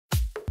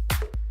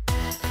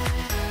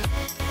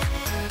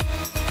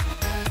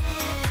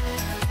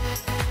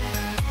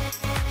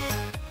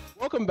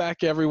Welcome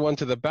back, everyone,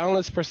 to the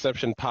Balanced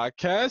Perception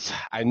Podcast.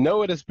 I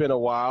know it has been a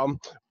while,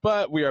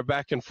 but we are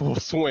back in full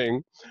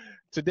swing.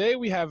 Today,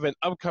 we have an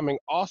upcoming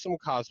awesome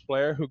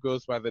cosplayer who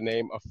goes by the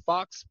name of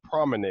Fox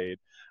Promenade.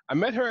 I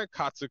met her at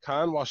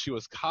Katsucon while she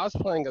was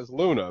cosplaying as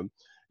Luna.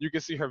 You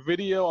can see her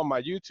video on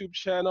my YouTube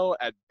channel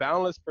at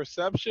Balanced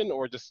Perception,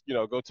 or just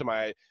go to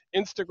my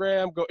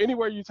Instagram. Go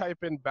anywhere you type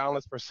in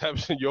Balanced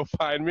Perception, you'll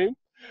find me.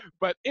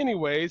 But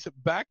anyways,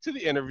 back to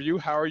the interview.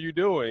 How are you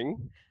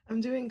doing? I'm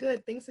doing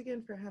good. Thanks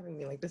again for having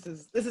me. Like this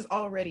is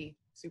already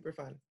super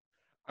fun.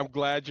 I'm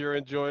glad you're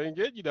enjoying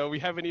it. We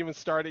haven't even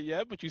started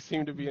yet, but you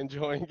seem to be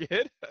enjoying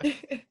it.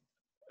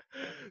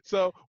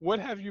 So,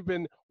 what have you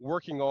been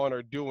working on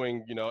or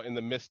doing, in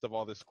the midst of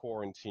all this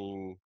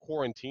quarantining?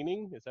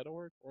 Is that a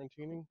word?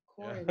 Quarantining?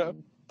 Yeah.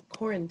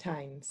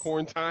 Quarantines.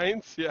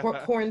 Quarantines? Yeah.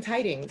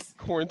 Quarantidings.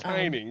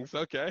 Quarantinings.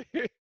 Okay.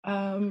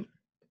 Um,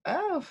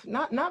 oh,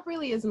 not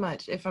really as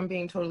much. If I'm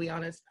being totally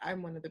honest,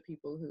 I'm one of the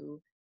people who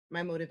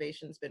my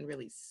motivation's been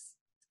really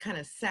kind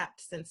of sapped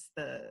since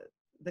the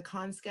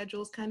con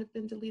schedule's kind of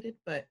been deleted.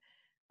 But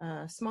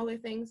smaller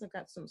things. I've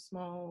got some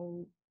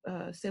small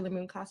Sailor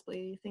Moon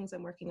cosplay things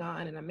I'm working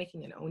on, and I'm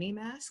making an Oni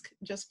mask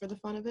just for the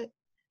fun of it.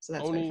 So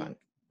that's been fun.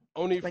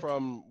 Oni like,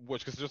 from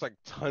which? Because there's like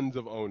tons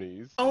of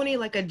Onis. Oni,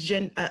 like a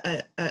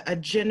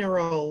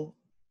general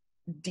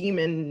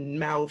demon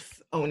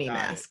mouth Oni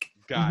mask.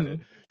 Got it.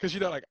 Because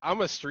like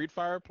I'm a Street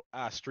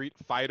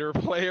Fighter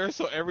player,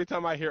 so every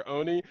time I hear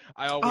Oni,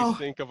 I always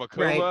think of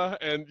Akuma, right.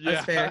 And yeah.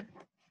 That's fair.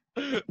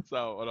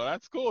 So well,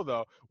 that's cool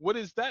though. What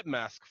is that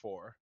mask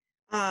for?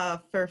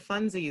 For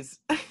funsies.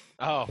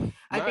 Oh, nice.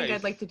 I think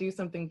I'd like to do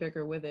something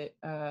bigger with it.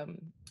 I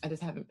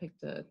just haven't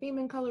picked a theme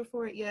and color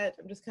for it yet.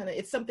 I'm just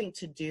it's something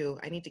to do.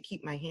 I need to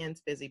keep my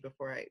hands busy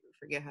before I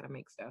forget how to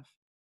make stuff.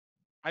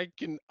 I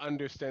can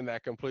understand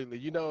that completely.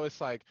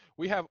 It's like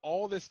we have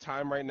all this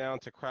time right now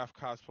to craft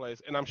cosplays,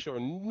 and I'm sure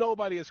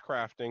nobody is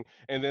crafting.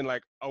 And then,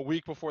 like a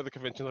week before the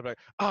convention, they're like,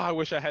 "Oh, I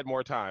wish I had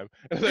more time."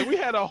 And it's like we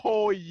had a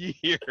whole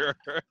year.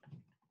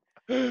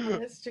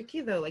 It's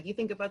tricky though. Like you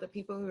think about the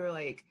people who are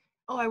like,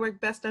 "Oh, I work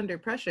best under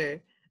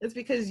pressure." It's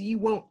because you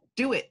won't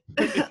do it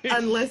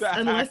unless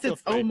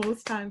it's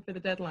almost time for the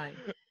deadline.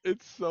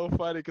 It's so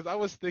funny because I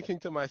was thinking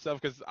to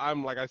myself, because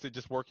I'm, like I said,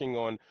 just working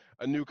on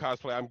a new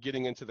cosplay. I'm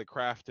getting into the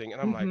crafting,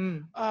 and I'm like,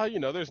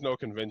 there's no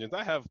conventions.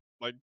 I have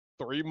like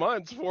 4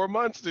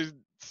 months to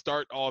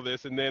start all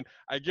this, and then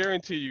I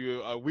guarantee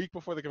you, a week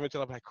before the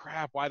convention, I'm like,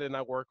 crap, why didn't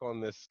I work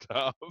on this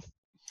stuff?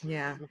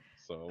 Yeah.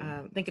 So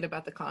thinking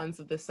about the cons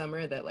of this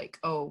summer, that like,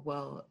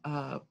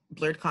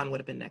 BlurredCon would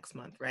have been next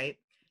month, right?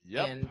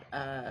 Yep. And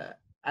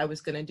I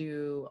was gonna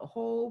do a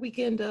whole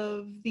weekend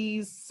of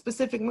these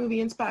specific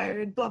movie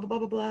inspired blah blah blah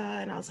blah blah,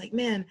 and I was like,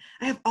 man,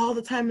 I have all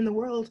the time in the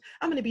world.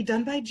 I'm gonna be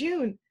done by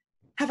June.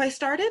 Have I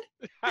started?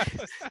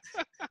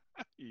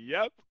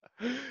 Yep.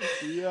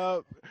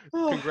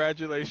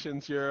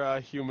 Congratulations, you're a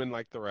human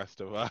like the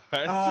rest of us.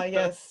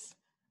 Yes,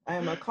 I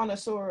am a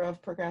connoisseur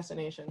of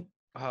procrastination.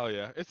 Oh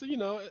yeah, it's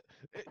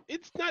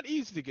it's not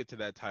easy to get to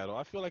that title.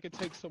 I feel like it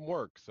takes some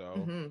work.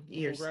 So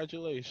years.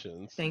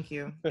 Congratulations. Thank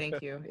you.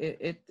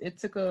 It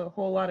took a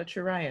whole lot of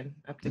trying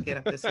to get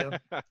up this hill.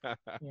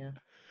 Yeah.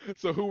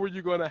 So who were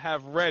you going to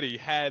have ready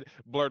had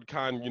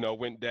BlurredCon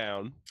went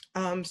down?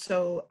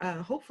 So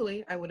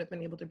hopefully I would have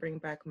been able to bring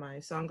back my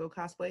Songo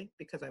cosplay,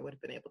 because I would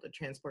have been able to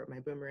transport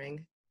my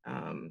boomerang.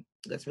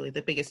 That's really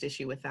the biggest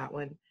issue with that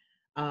one.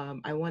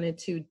 I wanted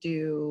to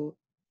do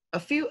a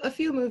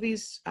few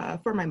movies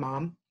for my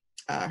mom.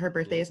 Her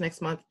birthday is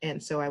next month,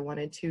 and so I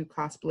wanted to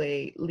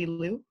cosplay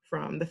Lilu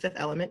from The Fifth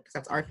Element, because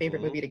that's our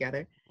favorite movie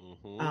together.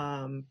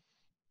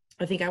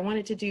 I think I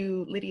wanted to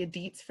do Lydia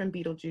Dietz from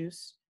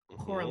Beetlejuice,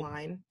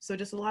 Coraline. So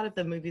just a lot of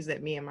the movies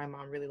that me and my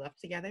mom really loved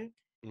together.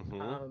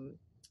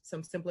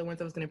 Some simpler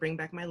ones. I was going to bring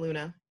back my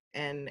Luna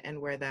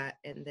and wear that,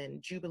 and then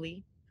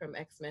Jubilee from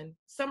X-Men.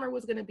 Summer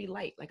was going to be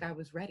light. Like I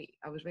was ready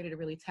to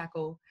really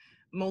tackle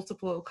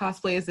multiple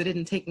cosplays that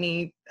didn't take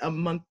me a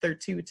month or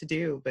two to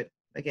do, but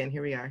again,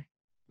 here we are.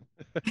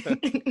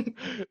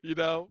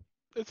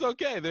 It's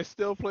okay. There's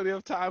still plenty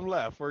of time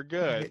left. We're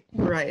good.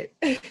 Right.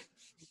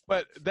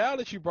 But now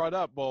that you brought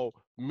up,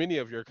 many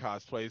of your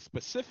cosplays,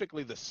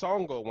 specifically the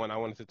Songo one I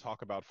wanted to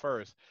talk about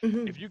first.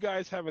 If you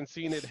guys haven't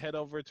seen it, head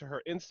over to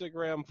her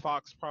Instagram,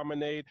 Fox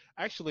Promenade.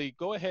 Actually,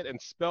 go ahead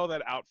and spell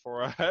that out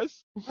for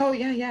us. Oh,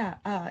 yeah.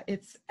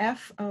 It's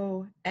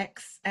FOXX,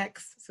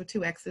 so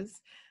 2 X's,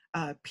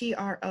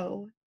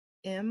 PROMENADE.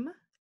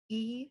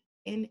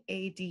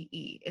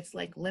 It's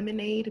like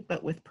lemonade,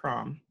 but with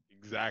prom.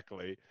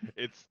 Exactly.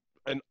 It's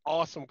an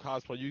awesome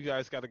cosplay. You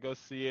guys got to go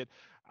see it.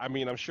 I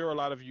mean, I'm sure a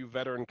lot of you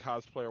veteran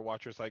cosplayer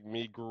watchers like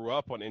me grew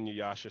up on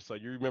Inuyasha, so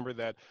you remember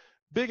that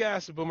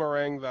big-ass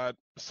boomerang that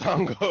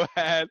Songo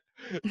had.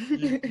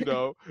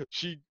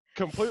 She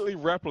completely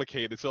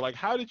replicated. So, like,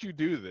 how did you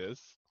do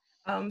this?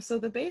 So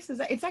the base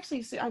is, it's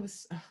actually,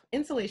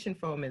 insulation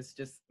foam is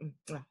just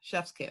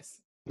chef's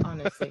kiss,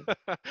 honestly.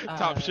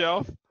 Top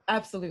shelf?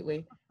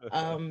 Absolutely.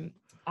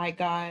 I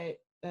got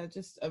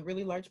just a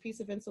really large piece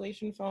of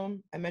insulation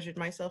foam. I measured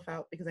myself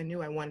out because I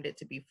knew I wanted it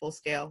to be full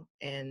scale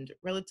and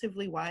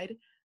relatively wide.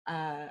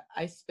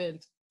 I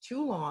spent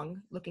too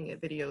long looking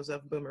at videos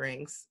of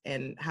boomerangs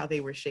and how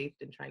they were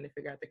shaped and trying to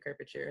figure out the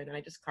curvature. And then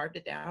I just carved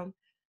it down.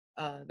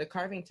 The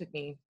carving took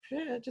me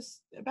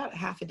just about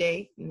half a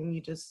day. And then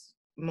you just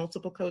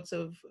multiple coats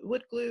of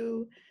wood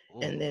glue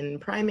and then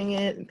priming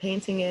it and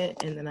painting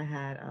it. And then I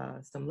had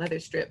some leather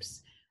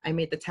strips. I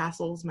made the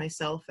tassels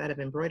myself out of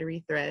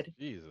embroidery thread.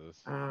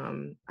 Jesus.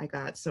 I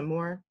got some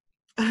more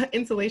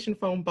insulation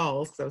foam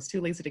balls because I was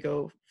too lazy to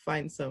go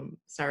find some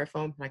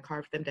styrofoam, and I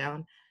carved them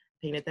down,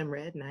 painted them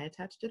red, and I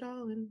attached it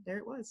all, and there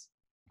it was.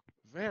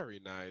 Very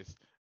nice.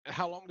 And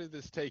how long did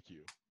this take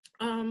you?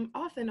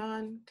 Off and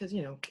on, because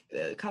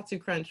Katsu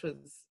Crunch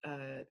was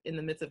in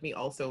the midst of me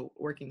also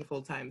working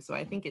full time, so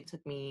I think it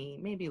took me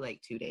maybe like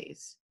 2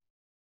 days.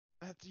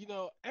 That's,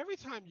 every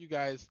time you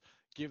guys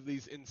give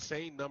these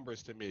insane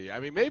numbers to me, I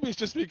mean, maybe it's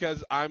just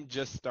because I'm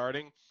just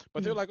starting,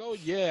 but they're like, oh,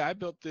 yeah, I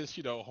built this,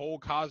 whole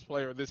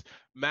cosplay or this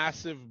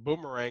massive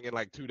boomerang in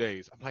like 2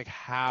 days. I'm like,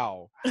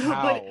 how? but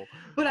How?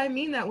 but I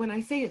mean that when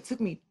I say it took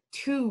me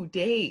 2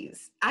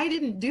 days, I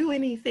didn't do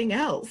anything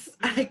else.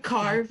 I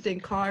carved That's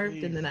and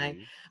carved, and then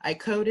crazy. I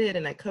coated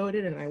and I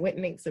coated, and I went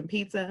and ate some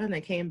pizza, and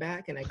I came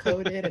back and I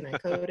coated and I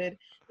coated,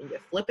 and you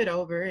flip it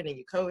over, and then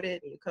you coat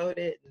it and you coat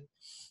it, and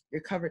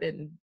you're covered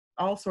in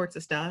all sorts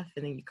of stuff,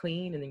 and then you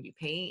clean, and then you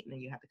paint, and then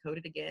you have to coat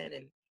it again,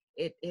 and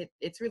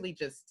it's really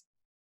just,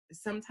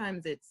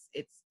 sometimes it's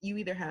you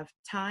either have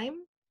time,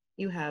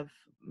 you have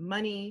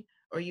money,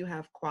 or you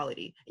have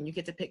quality, and you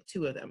get to pick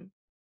two of them.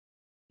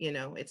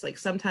 It's like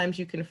sometimes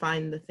you can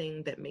find the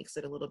thing that makes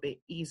it a little bit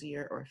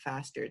easier or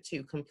faster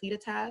to complete a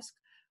task,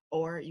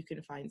 or you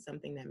can find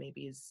something that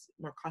maybe is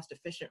more cost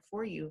efficient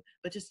for you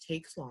but just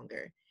takes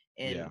longer.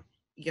 Yeah. And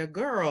your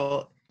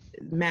girl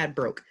mad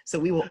broke, so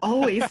we will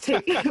always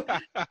take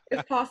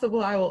if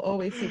possible, I will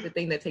always take the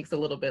thing that takes a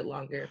little bit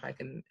longer if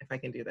I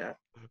can do that.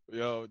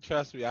 Yo,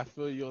 trust me, I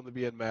feel you on the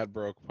being mad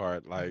broke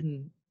part. Like,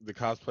 Hmm. the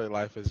cosplay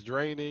life is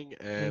draining,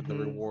 and the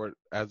Hmm. reward,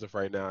 as of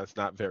right now, is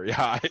not very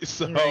high.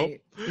 So,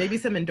 Right, maybe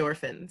some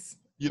endorphins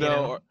you you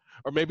know, know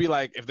or maybe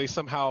like if they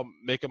somehow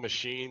make a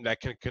machine that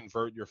can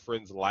convert your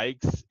friends'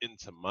 likes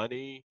into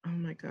money, Oh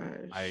my like,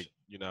 gosh.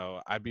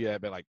 I'd be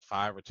at like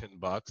 $5 or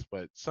 $10,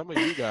 but some of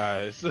you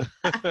guys.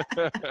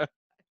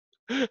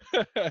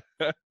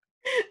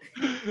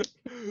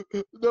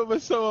 No,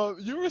 but so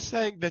you were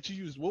saying that you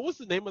used, what was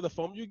the name of the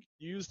foam you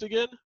used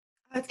again?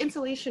 It's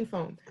insulation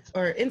foam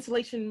or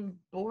insulation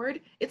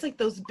board. It's like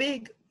those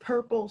big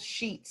purple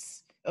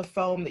sheets of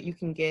foam that you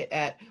can get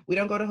at. We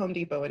don't go to Home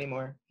Depot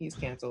anymore. He's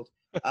canceled.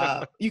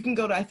 You can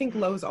go to, I think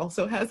Lowe's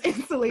also has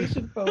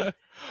insulation foam. Uh,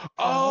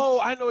 Oh,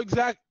 I know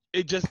exact.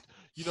 It just,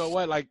 you know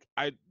what? Like,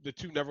 the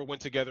two never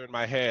went together in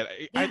my head.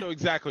 I yeah. know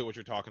exactly what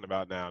you're talking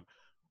about now.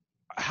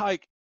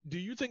 Like, do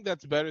you think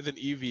that's better than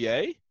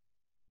EVA?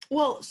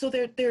 Well, so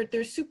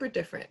they're super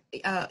different.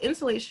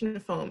 Insulation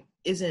foam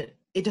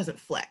it doesn't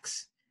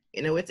flex.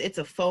 It's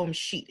a foam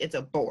sheet. It's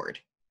a board.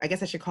 I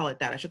guess I should call it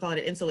that. I should call it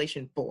an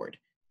insulation board.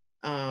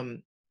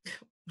 Um,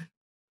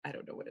 I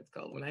don't know what it's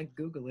called. When I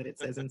Google it, it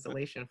says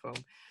insulation foam.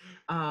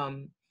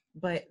 Um,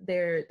 but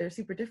they're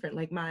super different.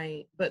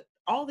 But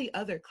all the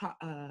other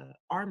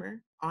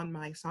armor on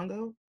my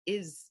Songo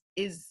is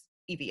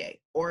EVA,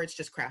 or it's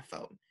just craft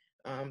foam.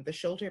 The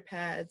shoulder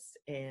pads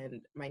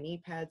and my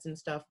knee pads and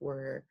stuff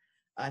were,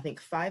 I think,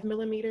 5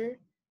 millimeter.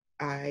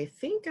 I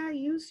think I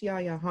used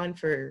Yaya Han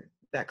for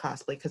that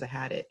cosplay because I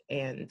had it,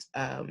 and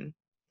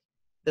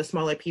the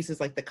smaller pieces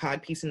like the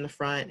cod piece in the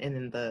front and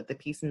then the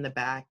piece in the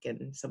back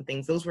and some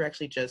things, those were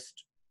actually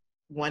just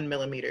 1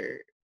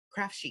 millimeter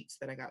craft sheets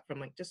that I got from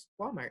like just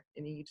Walmart,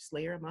 and then you just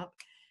layer them up.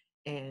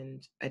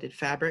 And I did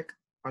fabric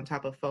on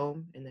top of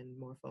foam and then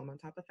more foam on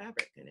top of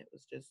fabric, and it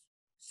was just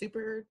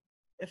super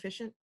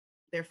efficient.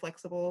 They're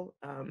flexible.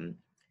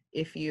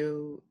 If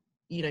you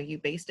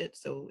baste it,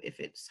 so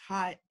if it's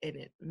hot and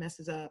it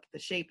messes up the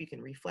shape, you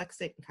can reflex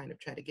it and kind of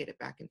try to get it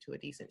back into a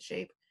decent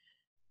shape.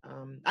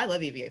 I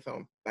love EVA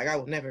foam. Like,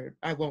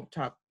 I won't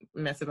talk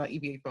mess about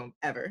EVA foam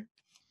ever.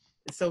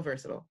 It's so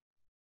versatile.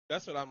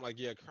 That's what I'm like,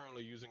 yeah,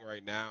 currently using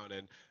right now. And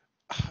then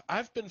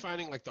I've been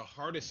finding like the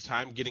hardest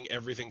time getting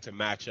everything to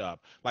match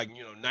up. Like,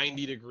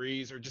 90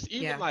 degrees or just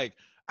even Yeah. like,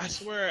 I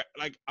swear,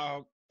 like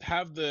I'll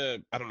have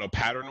the, I don't know,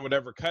 pattern or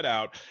whatever cut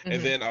out, and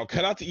Hmm. then I'll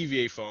cut out the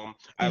EVA foam.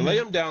 I lay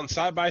Hmm. them down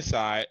side by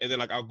side, and then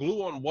like I'll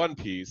glue on one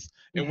piece.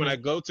 And when Hmm. I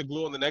go to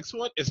glue on the next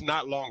one, it's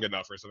not long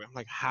enough or something. I'm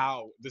like,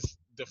 how? This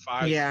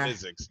defies Yeah.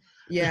 physics.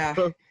 Yeah.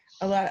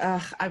 A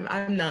lot.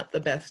 I'm not the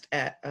best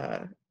at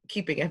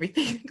keeping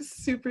everything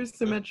super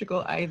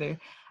symmetrical either.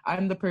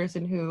 I'm the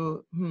person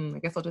who, I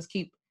guess I'll just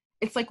keep.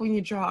 It's like when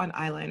you draw on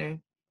eyeliner,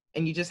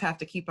 and you just have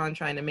to keep on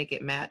trying to make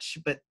it match,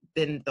 but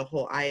then the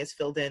whole eye is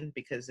filled in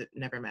because it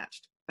never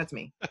matched. That's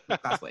me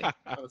with cosplay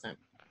all the time.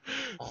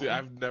 See, Um,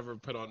 I've never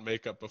put on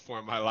makeup before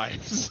in my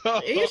life,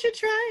 so you should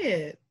try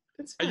it.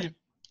 It's I, fun.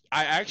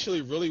 I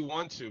actually really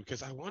want to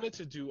because I wanted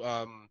to do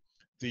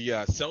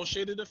the cell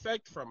shaded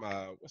effect from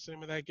what's the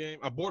name of that game?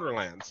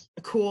 Borderlands.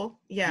 Cool.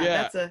 Yeah,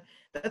 Yeah.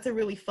 that's a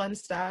really fun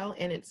style,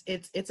 and it's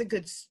a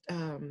good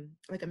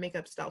like a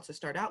makeup style to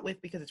start out with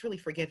because it's really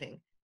forgiving.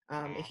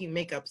 If you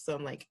make up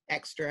some like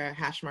extra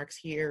hash marks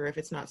here, or if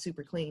it's not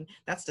super clean,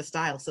 that's the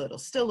style, so it'll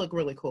still look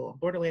really cool.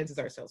 Borderlands is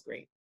art style's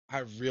great. I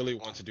really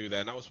want to do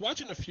that. And I was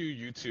watching a few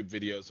YouTube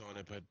videos on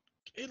it, but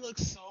it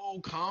looks so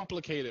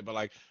complicated. But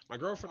like my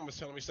girlfriend was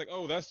telling me, she's like,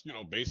 "Oh, that's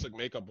basic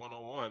makeup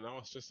 101." I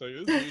was just like,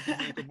 "It's basic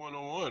makeup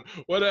 101,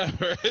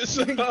 whatever."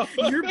 So,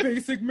 Your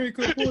basic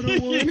makeup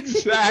 101.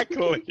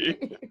 exactly.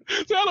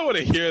 So I don't want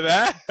to hear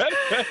that.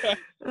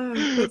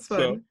 That's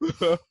So,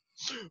 fun.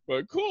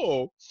 but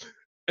cool.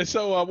 And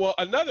so, well,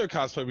 another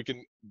cosplay we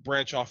can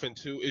branch off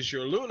into is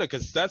your Luna,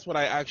 because that's what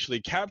I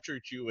actually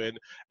captured you in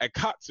at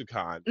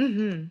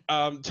KatsuCon.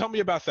 Tell me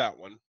about that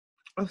one.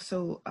 Oh,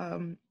 so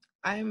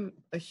I'm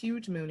a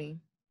huge Moonie.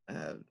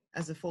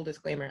 As a full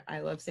disclaimer,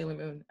 I love Sailor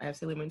Moon. I have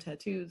Sailor Moon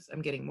tattoos.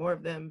 I'm getting more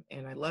of them,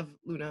 and I love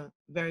Luna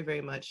very,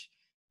 very much.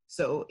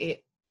 So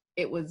it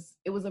was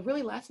a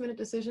really last minute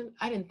decision.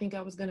 I didn't think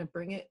I was gonna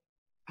bring it.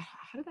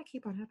 How did that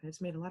keep on happening? I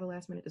just made a lot of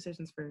last minute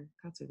decisions for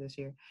Katsu this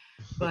year,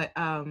 but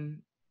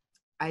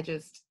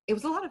it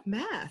was a lot of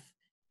math.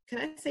 Can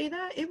I say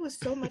that? It was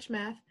so much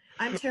math.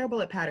 I'm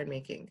terrible at pattern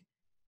making.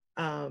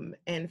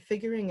 And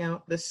figuring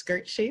out the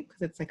skirt shape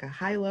because it's like a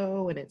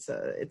high-low and it's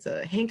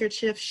a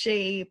handkerchief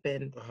shape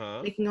and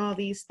making all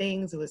these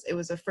things. It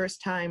was the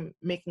first time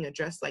making a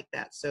dress like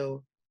that.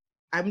 So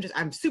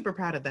I'm super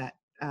proud of that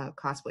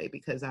cosplay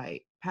because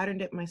I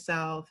patterned it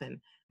myself and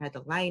had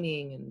the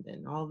lining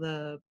and all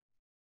the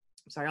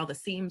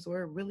seams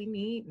were really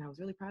neat and I was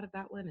really proud of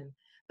that one. And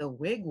the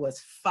wig was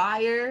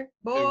fire, It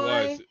boy.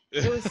 was.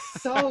 It was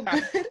so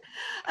good.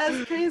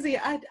 That's crazy.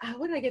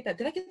 Where did I get that?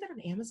 Did I get that on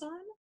Amazon?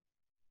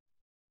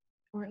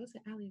 Or was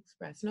it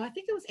AliExpress? No, I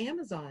think it was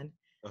Amazon.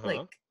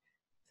 Like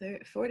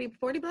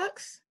 40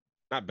 bucks.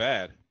 Not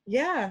bad.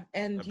 Yeah,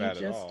 and Not you bad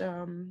at just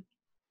all.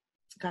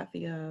 got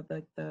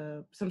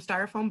the some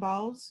styrofoam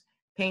balls,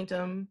 paint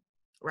them,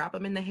 wrap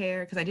them in the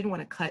hair because I didn't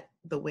want to cut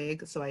the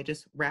wig, so I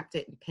just wrapped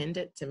it and pinned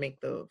it to make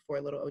the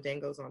four little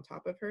odangos on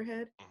top of her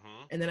head.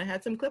 And then I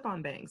had some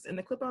clip-on bangs, and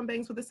the clip-on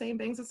bangs were the same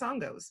bangs as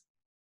Songos.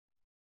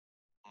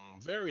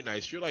 Very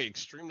nice. You're like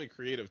extremely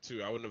creative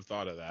too. I wouldn't have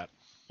thought of that.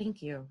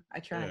 Thank you. I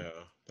tried. Yeah,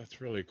 that's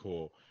really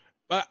cool.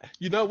 But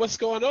you know what's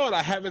going on?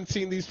 I haven't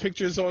seen these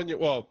pictures on your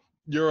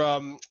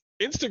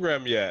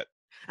Instagram yet.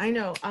 I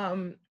know.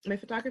 My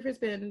photographer's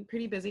been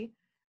pretty busy.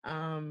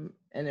 And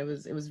it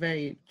was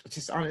very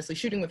just honestly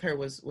shooting with her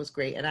was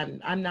great. And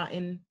I'm not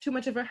in too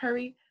much of a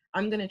hurry.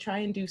 I'm gonna try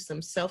and do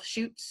some self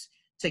shoots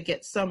to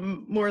get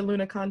some more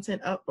Luna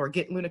content up or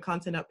get Luna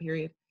content up,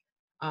 period.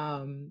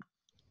 Um,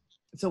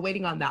 so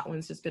waiting on that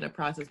one's just been a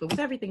process, but with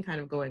everything kind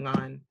of going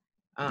on,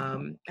 I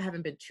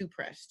haven't been too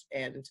pressed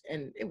and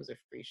it was a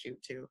free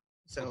shoot too.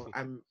 So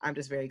I'm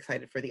just very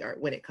excited for the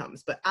art when it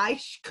comes. But I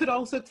could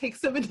also take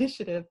some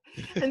initiative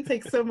and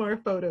take some more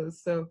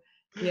photos. So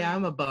yeah,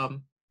 I'm a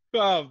bum.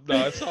 Oh,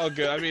 no, it's all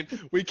good. I mean,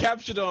 we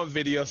captured it on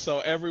video, so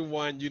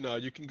everyone, you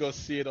can go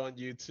see it on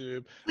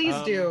YouTube. Please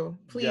do,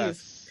 please,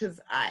 Yes. because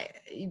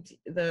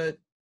the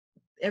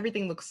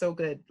everything looks so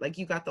good. Like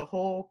you got the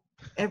whole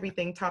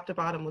everything top to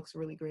bottom looks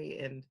really great,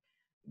 and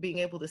being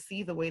able to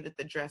see the way that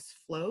the dress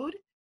flowed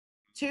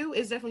too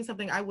is definitely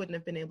something I wouldn't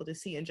have been able to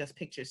see in just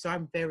pictures. So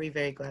I'm very,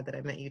 very glad that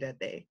I met you that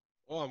day.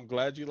 Oh, I'm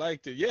glad you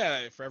liked it.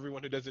 Yeah, for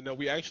everyone who doesn't know,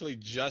 we actually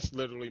just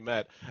literally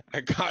met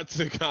at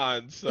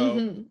KatsuCon. So,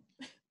 Mm-hmm.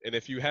 and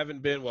if you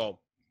haven't been, well,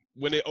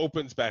 when it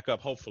opens back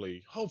up,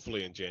 hopefully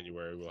in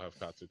January we'll have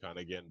KatsuCon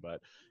again.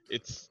 But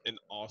it's an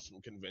awesome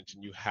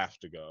convention. You have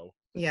to go.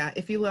 Yeah,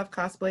 if you love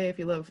cosplay, if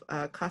you love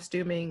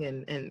costuming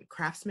and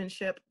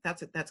craftsmanship,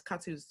 that's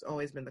Katsu's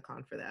always been the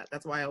con for that.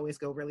 That's why I always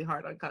go really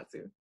hard on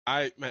Katsu.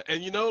 Man,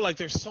 and like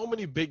there's so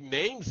many big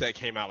names that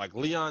came out. Like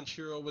Leon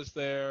Chiro was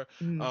there.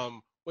 Mm.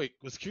 Wait,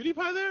 was Cutie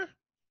Pie there?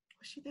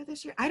 Was she there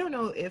this year? I don't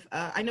know if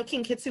I know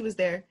King Kitsu was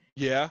there.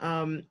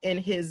 Yeah. In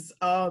his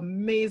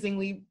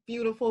amazingly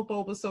beautiful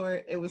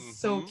Bulbasaur. It was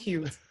so Mm-hmm.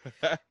 cute.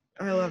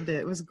 I loved it.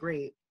 It was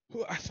great.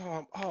 Who I saw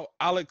him? Oh,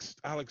 Alex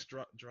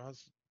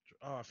Draws.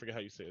 Oh, I forget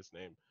how you say his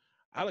name.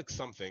 Alex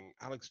something.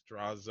 Alex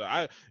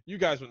Draza. You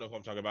guys will know who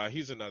I'm talking about.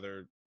 He's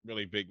another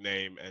really big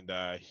name,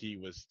 and he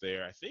was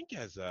there. I think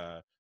as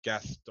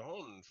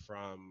Gaston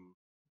from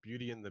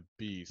Beauty and the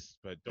Beast,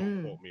 but don't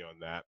Mm. quote me on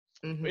that.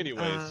 But Mm-hmm.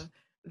 anyways,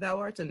 Thou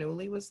Art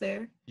Anuli was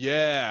there.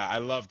 yeah, I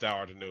love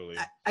Doward Newley.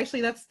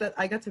 Actually, that's that.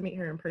 I got to meet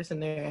her in person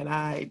there, and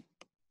I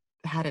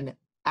had an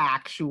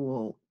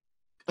actual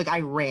like I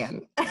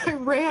ran. I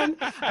ran.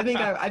 I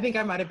think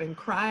I might have been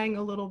crying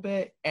a little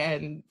bit,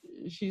 and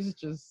she's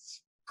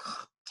just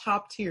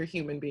top tier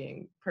human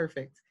being.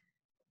 Perfect.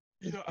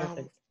 You Just know,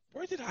 perfect.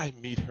 where did I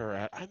meet her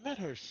at? I met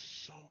her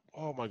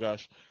oh my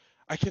gosh.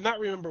 I cannot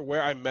remember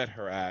where I met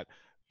her at,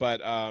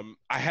 but I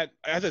had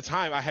at the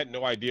time I had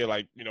no idea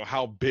like,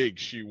 how big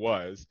she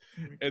was.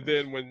 Oh my And gosh.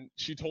 then when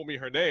she told me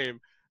her name,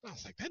 I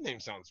was like, that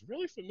name sounds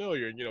really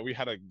familiar. And we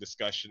had a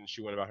discussion.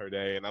 She went about her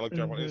day, and I looked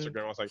her up on Mm-hmm.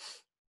 Instagram. I was like,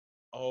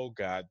 Oh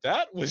God,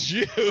 that was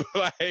you.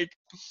 Like,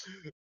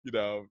 you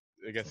know,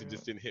 I guess it So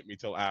just didn't hit me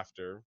till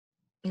after.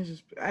 it's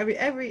just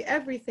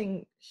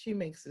everything she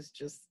makes is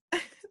just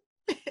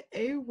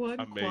A1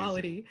 Amazing.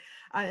 quality.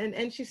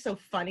 And she's so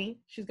funny.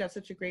 She's got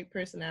such a great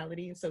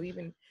personality. And so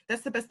even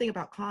that's the best thing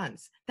about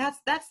cons.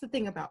 That's the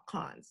thing about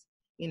cons.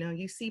 You know,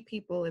 you see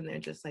people and they're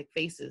just like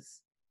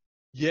faces,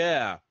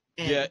 Yeah.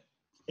 Yeah.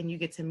 and you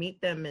get to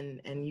meet them,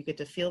 and you get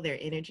to feel their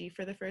energy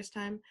for the first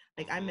time.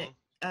 Like I met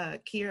Hmm.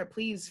 Kiera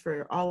Please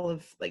for all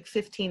of like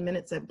 15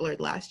 minutes at Blurred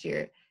last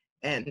year,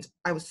 and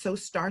I was so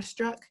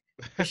starstruck.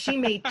 But she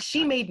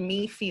made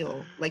me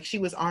feel like she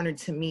was honored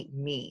to meet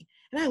me,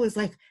 and I was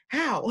like,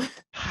 how?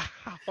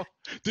 How?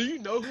 Do you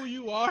know who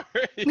you are?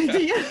 do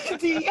Yeah.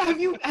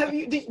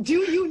 you do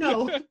you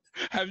know?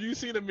 Have you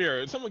seen a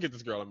mirror? Someone get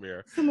this girl a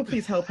mirror. Someone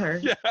please help her.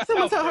 Yeah,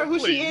 Someone help tell her, her who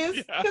she please.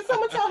 is. Yeah. Can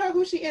someone tell her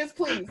who she is,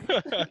 please?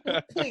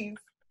 Please.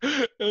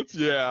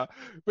 Yeah.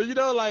 But you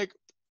know, like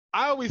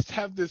I always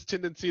have this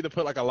tendency to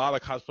put like a lot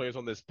of cosplayers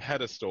on this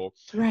pedestal.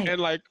 Right. And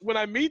like when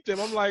I meet them,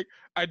 I'm like,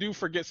 I do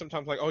forget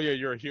sometimes, like, oh yeah,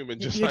 you're a human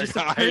just You're like just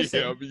a I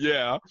person. am.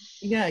 Yeah.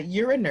 Yeah,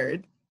 you're a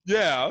nerd.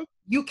 Yeah.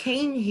 You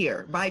came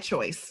here by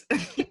choice.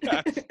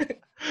 Yes.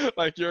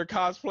 Like you're a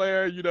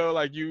cosplayer, you know,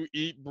 like you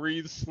eat,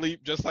 breathe,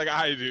 sleep just like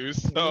I do.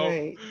 So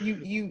Right.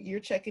 You're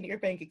checking your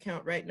bank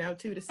account right now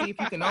too to see if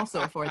you can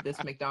also afford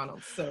this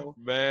McDonald's. So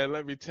man,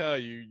 let me tell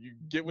you, you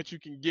get what you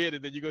can get,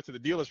 and then you go to the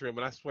dealer's room,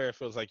 and I swear it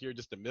feels like you're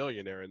just a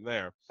millionaire in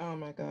there. oh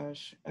my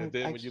gosh. And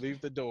then when you leave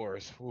the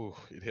doors, whew,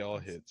 it all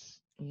hits.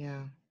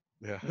 Yeah.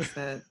 Yeah. It's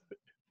that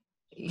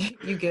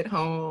you get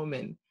home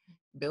and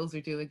bills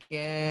are due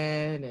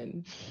again,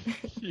 and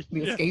the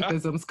Yeah.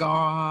 escapism's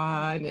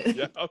gone, and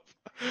Yep.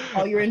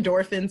 all your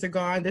endorphins are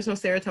gone. There's no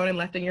serotonin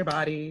left in your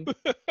body.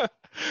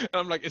 And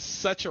I'm like, it's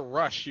such a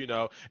rush, you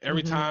know.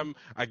 Every Hmm. time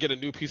I get a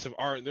new piece of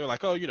art and they're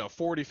like, oh, you know,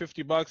 40,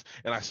 $50,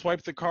 and I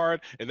swipe the card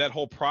and that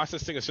whole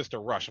processing is just a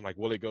rush. I'm like,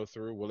 will it go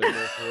through? Will it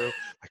go through?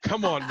 Like,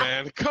 come on,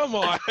 man. Come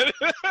on.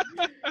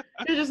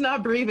 You're just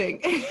not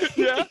breathing.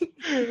 Yeah.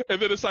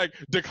 And then it's like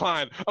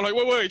decline. I'm like,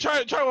 wait,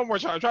 try one more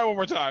time. Try one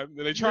more time.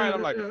 And they try and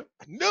I'm like, I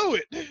knew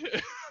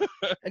it.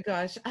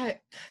 Gosh, I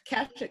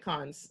cash at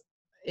cons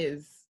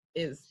is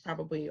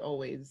probably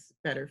always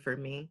better for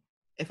me.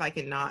 If I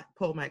cannot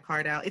pull my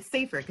card out, it's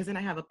safer because then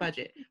I have a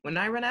budget. When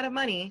I run out of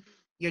money,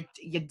 you're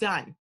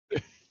done.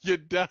 You're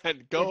done. You're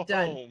Go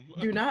done. home.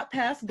 Do not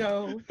pass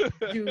go.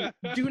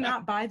 Do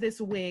not buy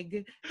this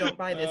wig. Don't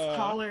buy this uh,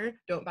 collar.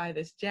 Don't buy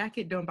this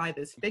jacket. Don't buy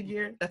this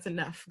figure. That's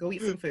enough. Go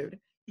eat some food.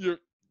 you're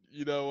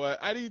you know what?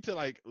 I need to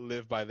like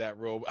live by that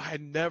rule. I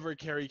never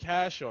carry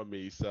cash on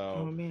me, so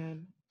Oh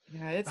man.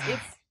 Yeah,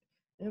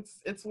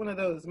 it's one of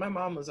those. My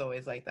mom was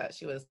always like that.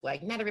 She was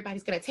like, not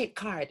everybody's gonna take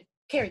card,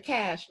 carry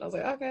cash. And I was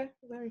like, okay,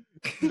 sorry.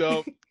 you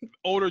know,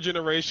 older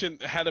generation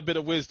had a bit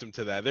of wisdom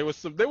to that.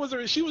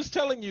 She was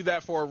telling you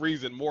that for a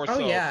reason more Oh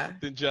so yeah.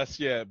 than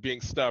just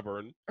being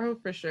stubborn. Oh,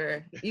 for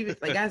sure. Even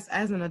like as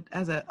an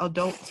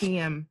adult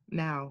TM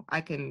now,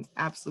 I can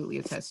absolutely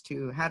attest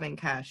to having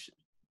cash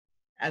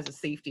as a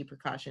safety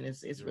precaution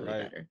is really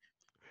Right. better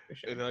for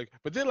And sure. like,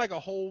 but then like a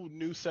whole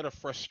new set of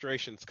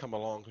frustrations come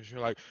along because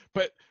you're like,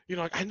 but you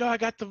know, like I know I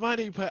got the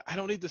money, but I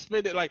don't need to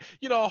spend it. Like,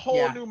 you know, a whole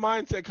Yeah. new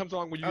mindset comes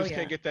along when you Oh just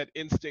can't yeah. get that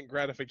instant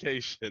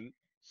gratification.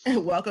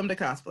 Welcome to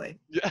cosplay.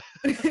 Yeah.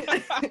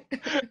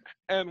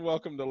 And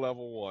welcome to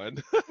level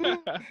one.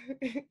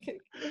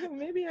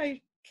 Maybe I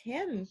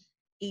can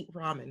eat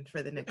ramen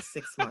for the next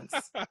 6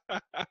 months.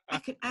 I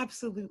could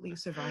absolutely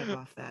survive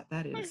off that.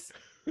 That is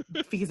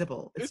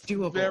feasible. It's It's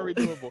doable. very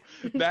doable.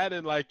 That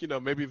and like, you know,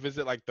 maybe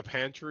visit like the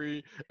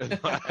pantry and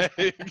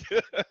like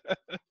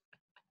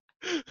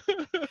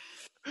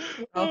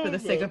All for oh the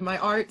sake no. of my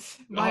art.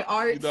 My You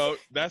art. know,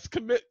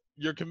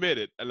 you're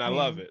committed and I Yeah.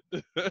 love it.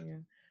 Yeah.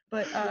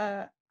 But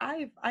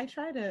I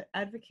try to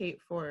advocate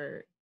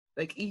for,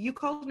 like, you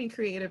called me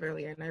creative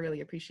earlier and I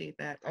really appreciate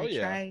that. Oh I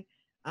yeah. try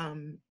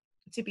um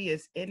to be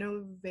as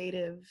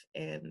innovative,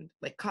 and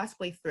like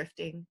cosplay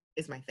thrifting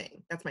is my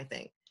thing. That's my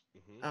thing.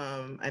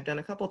 Hmm. I've done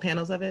a couple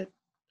panels of it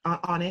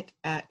on it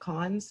at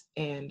cons,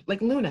 and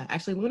like Luna.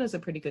 Actually, Luna's a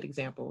pretty good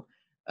example.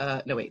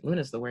 No wait,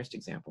 Luna's the worst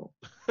example.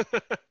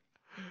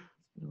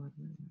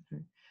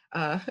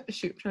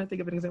 Shoot, I'm trying to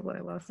think of an example I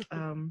lost.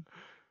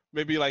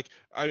 Maybe like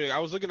I mean I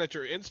was looking at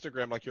your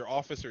Instagram, like your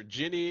Officer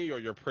Ginny or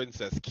your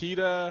Princess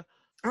Kita.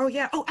 Oh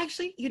yeah. Oh,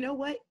 actually, you know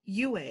what?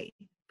 Yue,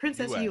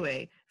 Princess UA.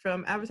 Yue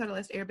from Avatar: The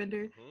Last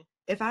Airbender. Hmm.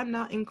 If I'm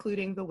not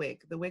including the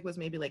wig was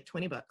maybe like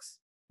 $20.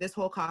 This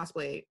whole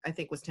cosplay, I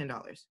think, was $10.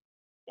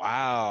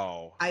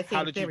 Wow. I How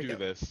think did you there we do go.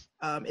 this?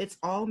 It's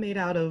all made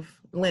out of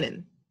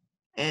linen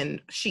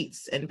and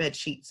sheets and bed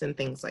sheets and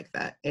things like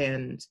that,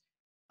 and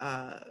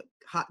uh,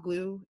 hot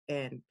glue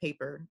and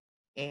paper,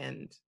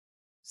 and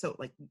so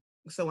like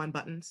sew on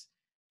buttons.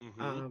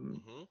 Hmm.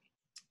 Um, Hmm.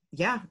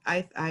 yeah,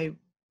 I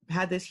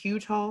had this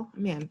huge haul.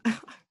 Man, I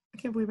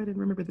can't believe I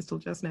didn't remember this till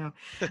just now.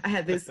 I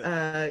had this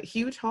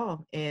huge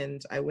haul,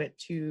 and I went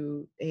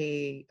to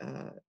a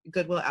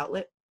Goodwill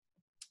outlet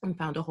and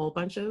found a whole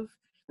bunch of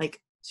like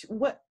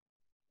what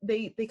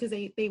they because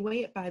they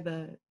weigh it by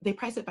they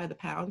price it by the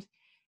pound,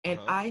 And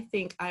I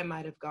think I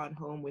might have gone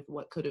home with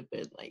what could have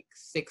been like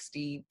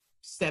 60,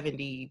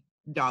 $70,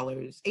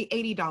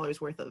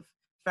 $80 worth of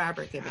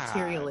fabric and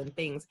material God, and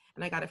things.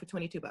 And I got it for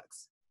 22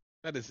 bucks.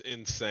 that is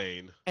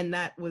insane. And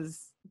that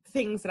was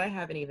things that I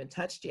haven't even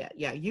touched yet.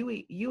 Yeah,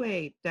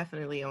 UA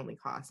definitely only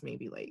cost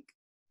maybe like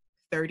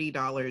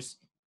 $30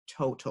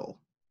 total.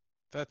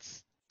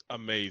 That's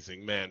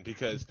amazing, man,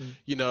 because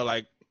Mm-hmm.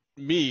 like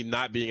me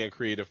not being a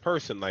creative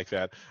person like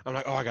that, I'm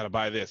like, oh, I gotta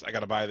buy this, I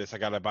gotta buy this, I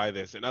gotta buy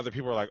this. And other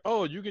people are like,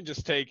 oh, you can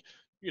just take,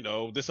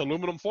 this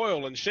aluminum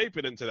foil and shape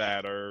it into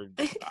that, or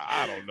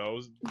I don't know,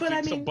 But I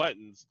take some mean,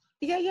 buttons.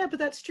 yeah, but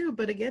that's true.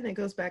 But again, it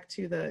goes back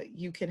to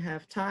you can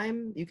have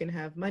time, you can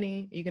have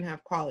money, you can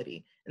have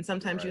quality. And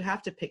sometimes you Right.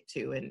 have to pick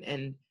two.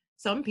 And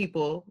some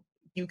people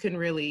you can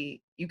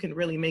really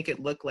make it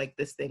look like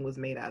this thing was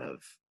made out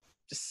of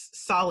just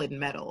solid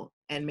metal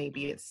and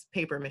maybe it's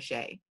paper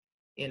mache.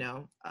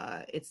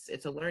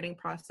 It's a learning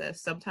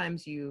process.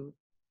 Sometimes you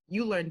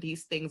learn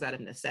these things out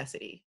of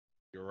necessity.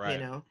 You're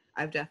right.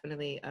 I've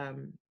definitely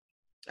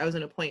I was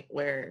in a point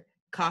where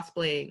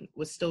cosplaying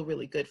was still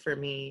really good for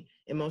me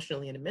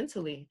emotionally and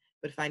mentally,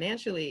 but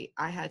financially,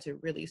 I had to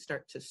really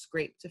start to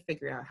scrape to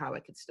figure out how I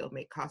could still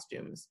make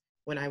costumes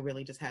when I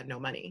really just had no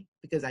money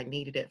because I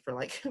needed it for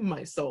like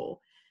my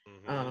soul.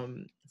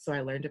 Hmm. So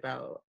I learned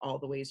about all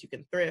the ways you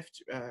can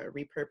thrift,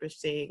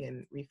 repurposing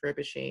and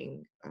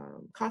refurbishing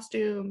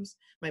costumes.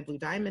 My Blue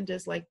Diamond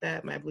is like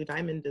that. My Blue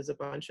Diamond is a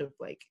bunch of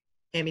like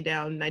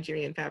hand-me-down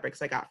Nigerian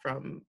fabrics I got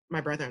from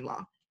my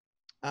brother-in-law.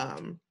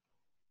 Um,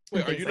 Wait,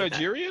 and are things you like that.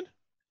 Nigerian?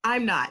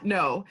 I'm not.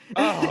 No.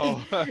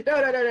 Oh.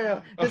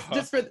 No. Oh,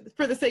 Just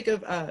for the sake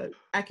of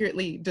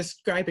accurately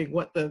describing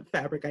what the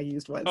fabric I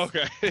used was.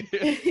 okay.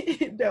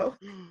 No.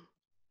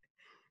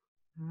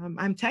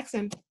 I'm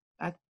Texan.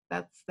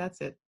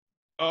 That's it.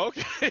 Oh,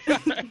 okay.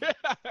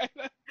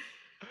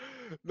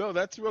 No,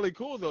 that's really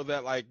cool though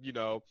that like,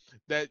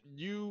 that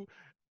you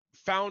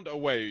found a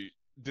way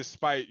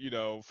despite,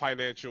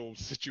 financial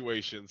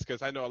situations.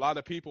 Because I know a lot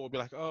of people will be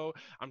like, oh,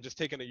 I'm just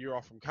taking a year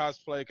off from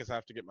cosplay because I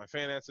have to get my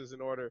finances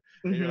in order.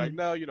 And you're like, Hmm.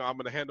 no, I'm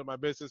going to handle my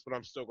business, but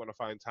I'm still going to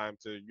find time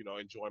to,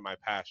 enjoy my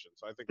passion.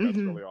 So I think that's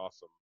Hmm. really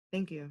awesome.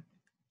 Thank you.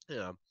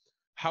 Yeah.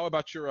 How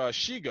about your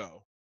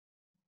Shigo?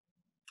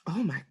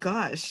 Oh my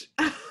gosh.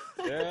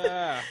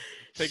 Yeah.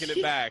 Taking it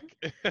She. back.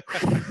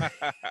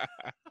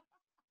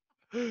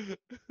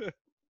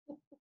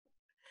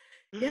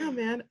 Yeah,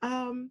 man.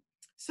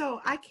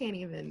 So I can't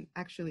even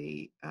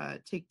actually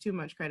take too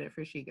much credit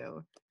for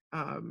Shigo.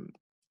 Um,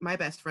 my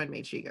best friend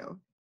made Shigo.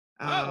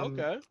 Oh, Um,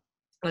 okay.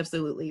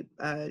 Absolutely.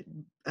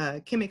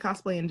 Kimmy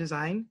Cosplay and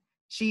Design.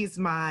 She's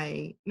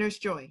my Nurse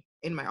Joy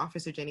in my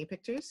Officer Jenny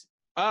pictures.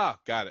 Ah,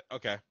 got it.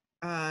 Okay.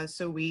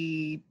 So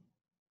we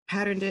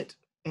patterned it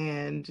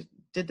and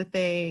did the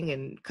thing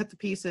and cut the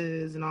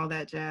pieces and all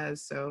that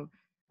jazz. So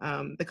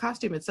the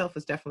costume itself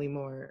was definitely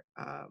more.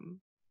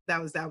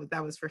 That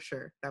was for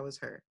sure. That was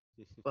her.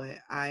 But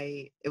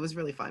it was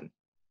really fun.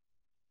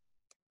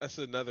 That's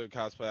another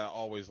cosplay I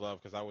always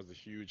love because I was a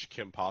huge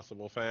Kim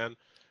Possible fan.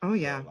 Oh So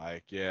yeah.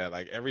 like yeah,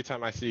 like every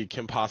time I see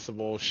Kim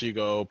Possible,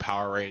 Shigo,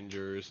 Power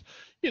Rangers,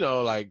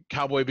 like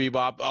Cowboy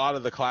Bebop, a lot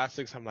of the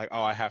classics, I'm like,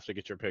 oh, I have to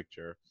get your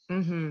picture.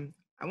 Mm-hmm.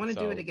 I want to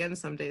do it So again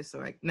someday.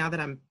 So now that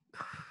I'm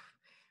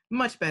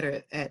much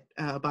better at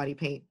body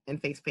paint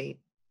and face paint,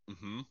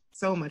 hmm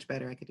so much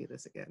better, I could do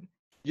this again.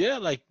 yeah,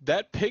 like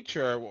that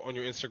picture on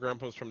your Instagram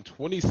post from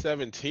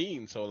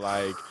 2017. So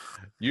like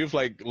you've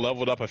like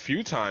leveled up a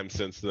few times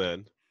since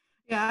then.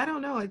 Yeah, I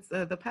don't know. It's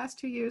the past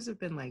 2 years have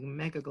been like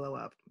mega glow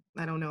up.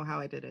 I don't know how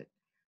I did it.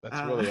 That's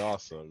Uh, really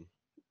awesome.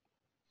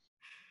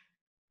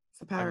 it's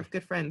the power I'm of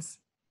good friends.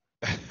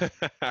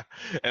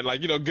 and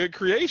like good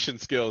creation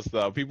skills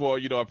though. People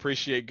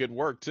appreciate good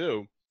work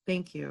too.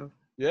 Thank you.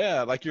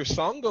 Yeah, like your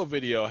Songo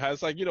video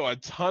has like a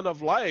ton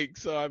of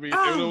likes. So I mean,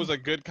 it was Oh, a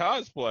good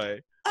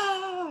cosplay.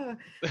 oh,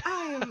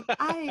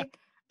 I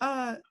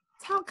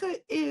Talca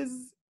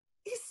he's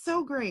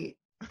so great.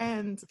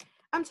 And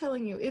I'm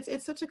telling you,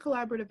 it's such a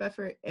collaborative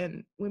effort.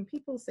 And when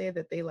people say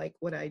that they like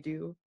what I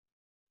do,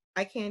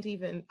 I can't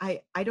even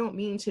I don't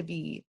mean to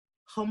be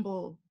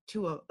humble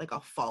to a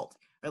fault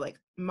or like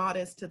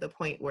modest to the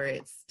point where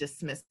it's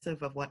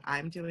dismissive of what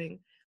I'm doing,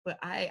 but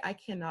I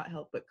cannot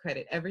help but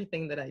credit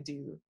everything that I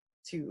do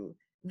to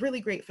really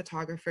great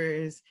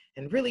photographers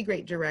and really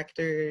great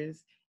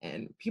directors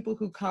and people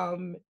who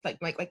come like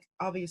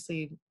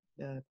obviously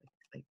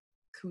like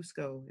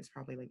Cusco is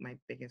probably like my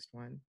biggest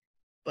one,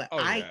 but Oh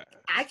I yeah.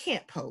 I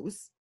can't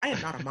pose. I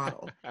am not a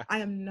model. I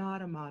am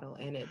not a model,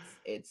 and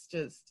it's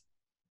just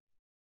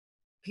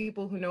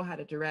people who know how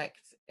to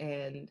direct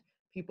and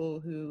people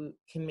who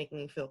can make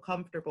me feel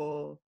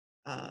comfortable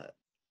uh,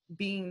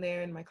 being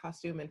there in my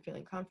costume and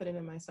feeling confident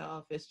in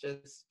myself.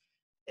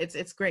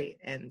 It's great,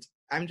 and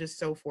I'm just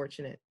so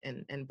fortunate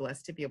and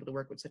blessed to be able to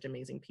work with such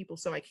amazing people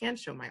so I can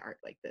show my art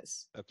like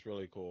this. That's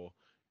really cool.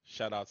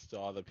 Shout outs to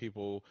all the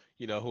people,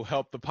 who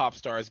helped the pop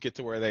stars get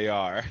to where they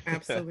are.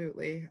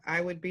 Absolutely,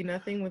 I would be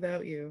nothing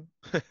without you.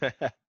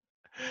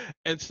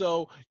 And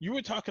so you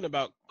were talking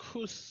about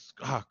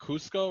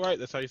Cusco, right?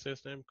 That's how you say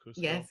his name, Cusco.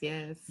 Yes,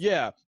 yes.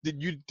 Yeah.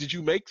 Did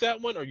you make that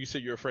one, or you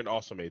said your friend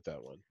also made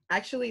that one?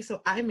 Actually,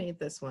 so I made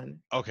this one,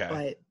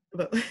 Okay.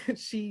 but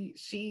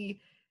she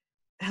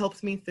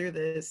helped me through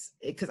this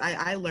because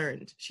I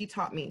learned. She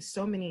taught me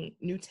so many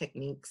new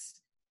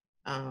techniques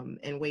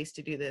and ways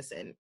to do this,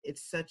 and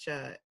it's such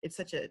a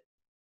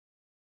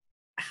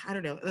I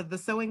don't know, the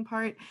sewing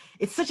part.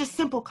 It's such a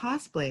simple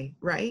cosplay,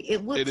 right?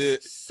 It It looks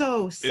is.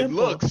 so It simple.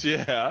 looks,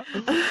 yeah.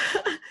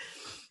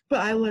 But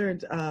I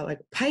learned like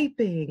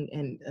piping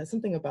and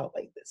something about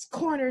like this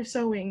corner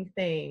sewing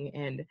thing,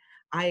 and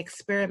I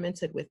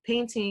experimented with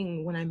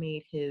painting when I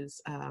made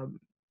his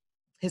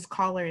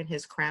collar and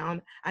his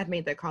crown. I've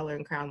made that collar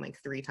and crown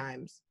like 3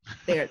 times.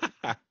 They're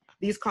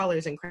these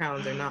collars and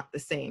crowns are not the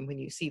same when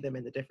you see them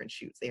in the different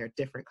shoots. They are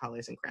different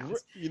collars and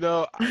crowns.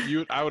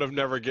 I would have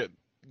never get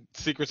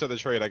secrets of the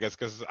trade, I guess,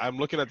 because I'm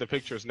looking at the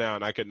pictures now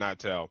and I could not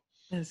tell.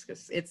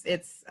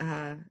 It's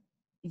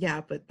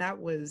yeah, but that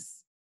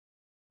was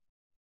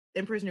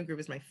Emperor's New Groove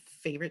is my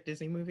favorite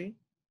Disney movie,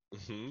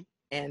 Hmm.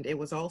 and it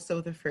was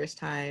also the first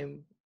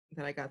time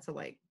that I got to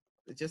like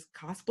just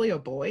cosplay a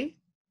boy.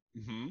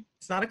 Hmm.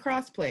 It's not a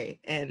crossplay,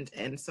 and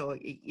so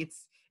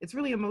it's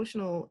really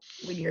emotional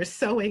when you're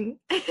sewing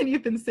and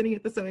you've been sitting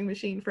at the sewing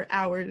machine for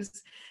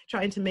hours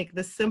trying to make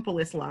the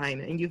simplest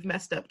line, and you've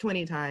messed up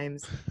 20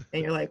 times,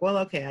 and you're like, well,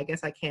 okay, I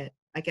guess I can't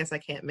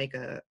make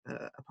a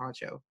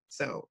poncho,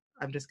 so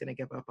I'm just gonna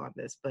give up on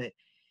this. But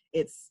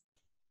it's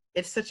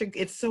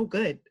it's so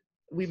good.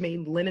 We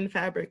made linen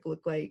fabric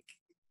look like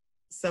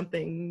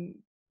something,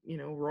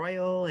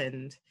 royal,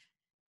 and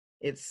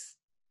it's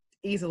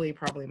easily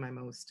probably my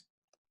most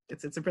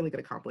it's a really good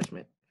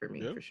accomplishment for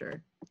me, Yeah. for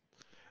sure.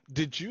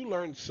 Did you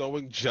learn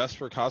sewing just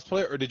for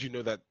cosplay, or did you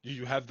know that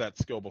you have that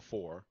skill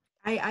before?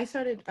 I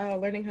started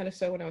learning how to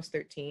sew when I was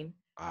 13.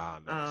 Ah,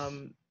 nice.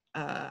 um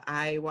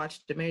I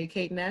watched a Mary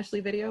Kate and Ashley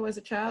video as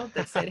a child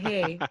that said,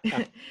 hey,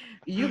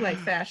 you like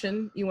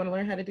fashion, you want to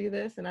learn how to do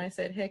this? And I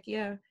said, heck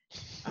yeah.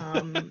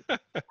 um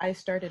I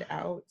started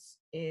out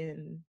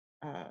in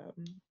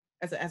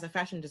as a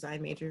fashion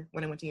design major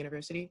when I went to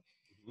university.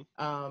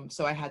 Mhm.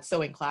 So I had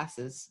sewing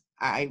classes.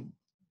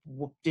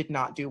 Did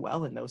not do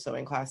well in those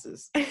sewing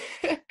classes.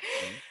 Mhm.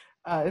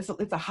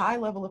 It's a high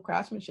level of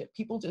craftsmanship.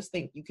 People just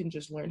think you can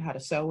just learn how to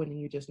sew and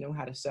you just know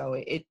how to sew.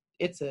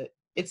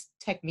 It's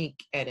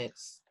technique and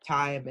it's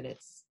time and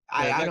it's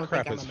Man, I that don't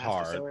think crap I'm is a master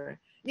hard. sewer.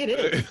 It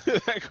is.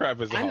 That crap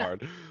is I'm not.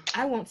 hard.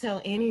 I won't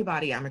tell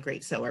anybody I'm a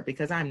great sewer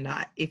because I'm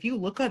not. If you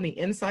look on the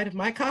inside of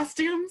my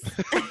costumes,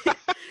 that's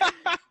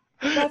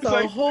It's a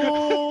like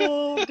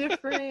whole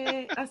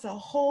different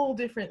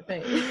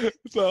thing.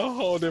 it's a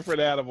whole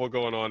different animal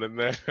going on in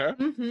there.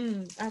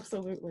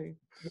 Absolutely.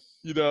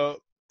 You know,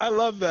 I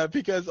love that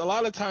because a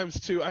lot of times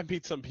too, I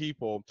meet some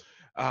people,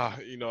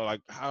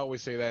 like I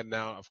always say that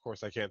now, of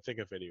course I can't think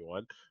of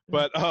anyone,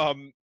 but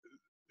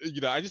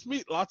I just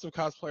meet lots of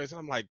cosplayers and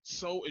I'm like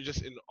so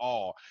just in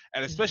awe.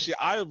 And Mm-hmm. especially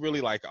I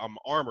really like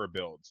armor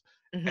builds.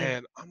 Mm-hmm.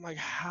 And I'm like,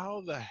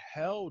 how the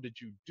hell did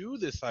you do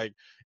this? Like,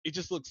 it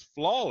just looks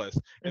flawless.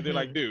 And they're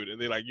like, Mm-hmm. dude,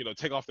 and they like,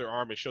 take off their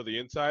arm and show the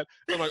inside.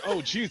 And I'm like,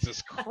 oh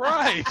Jesus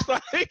Christ.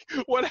 Like,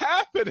 what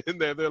happened in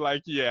there? They're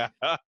like, yeah.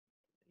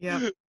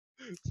 Yep.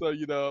 So,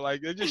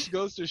 like it just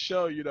goes to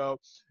show,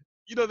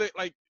 that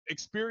like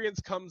experience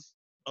comes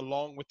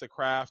along with the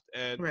craft,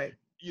 and Right.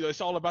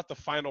 it's all about the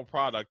final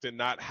product and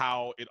not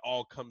how it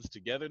all comes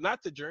together,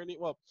 not the journey.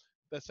 Well,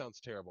 that sounds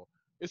terrible.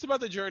 It's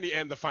about the journey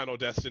and the final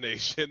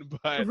destination.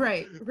 But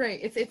Right. Right.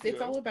 It's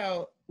yeah, all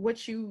about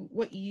what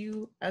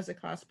you as a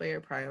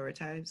cosplayer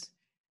prioritize.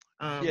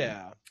 Um,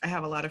 yeah. I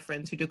have a lot of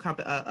friends who do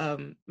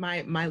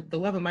my the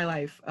love of my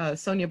life,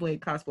 Sonia Blade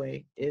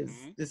cosplay is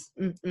Hmm. just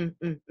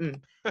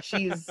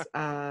she's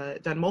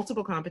done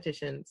multiple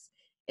competitions,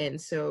 and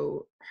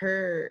so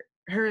her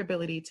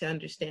ability to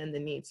understand the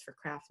needs for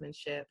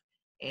craftsmanship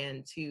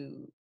and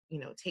to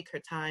take her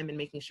time and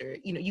making sure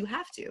you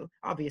have to,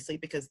 obviously,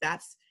 because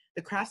that's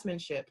the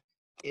craftsmanship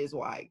is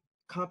why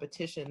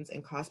competitions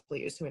and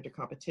cosplayers who enter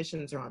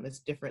competitions are on this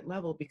different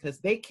level, because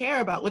they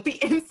care about what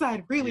the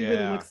inside really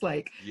Yeah, looks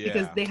like,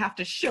 because yeah. they have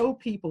to show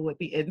people what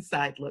the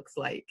inside looks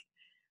like.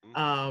 Mhm.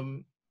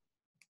 um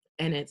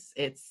and it's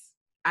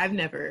I've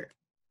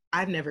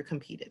never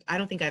competed. I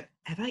don't think I've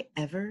have I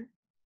ever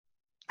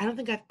I don't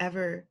think I've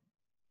ever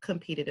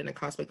competed in a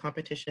cosplay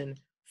competition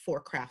for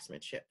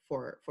craftsmanship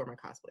for my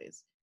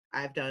cosplays.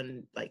 I've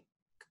done like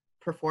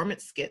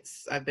performance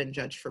skits. I've been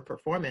judged for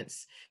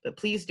performance, but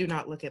please do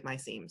not look at my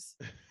seams.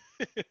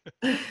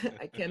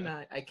 I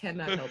cannot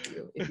help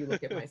you if you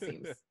look at my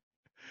seams.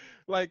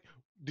 Like,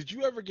 did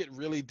you ever get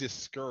really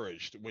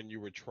discouraged when you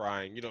were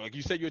trying? Like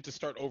you said, you had to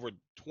start over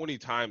 20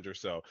 times or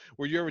so.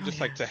 Were you ever Oh just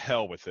like, yeah. to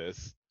hell with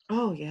this?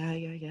 Oh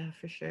yeah,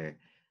 for sure.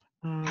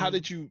 How Um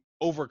did you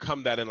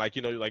overcome that? And like,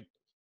 like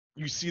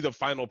you see the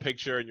final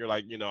picture and you're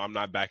like, I'm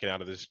not backing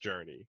out of this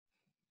journey.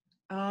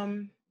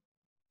 um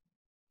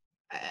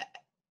I,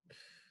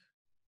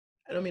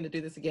 I don't mean to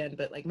do this again,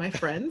 but like my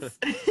friends.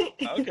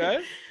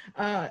 Okay.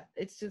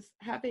 It's just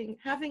having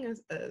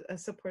a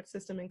support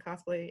system in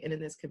cosplay and in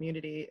this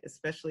community,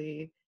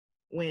 especially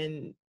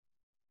when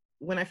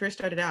I first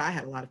started out, I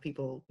had a lot of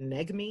people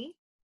neg me,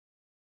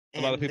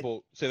 A lot of and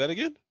people say that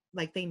again.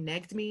 like they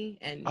negged me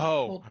and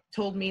Oh,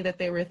 told me that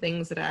there were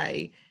things that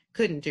I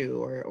couldn't do,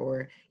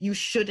 or you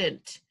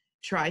shouldn't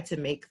try to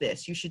make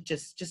this. You should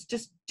just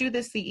do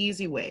this the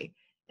easy way.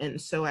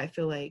 And so I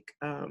feel like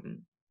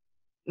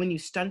when you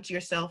stunt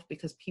yourself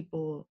because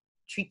people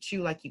treat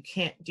you like you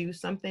can't do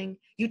something,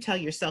 you tell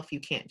yourself you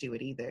can't do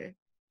it either.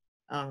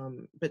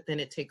 But then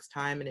it takes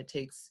time, and it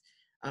takes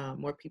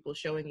more people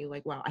showing you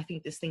like, wow, I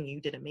think this thing you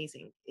did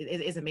amazing.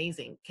 It is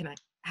amazing.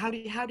 How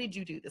did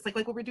you do this? Like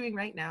what we're doing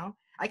right now.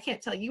 I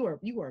can't tell you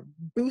are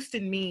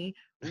boosting me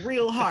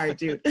real hard,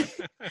 dude.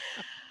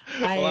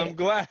 well, I'm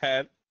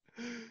glad.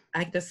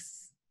 I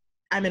just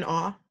I'm in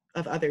awe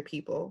of other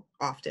people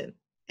often,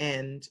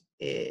 and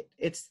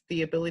it's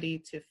the ability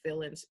to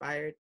feel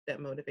inspired that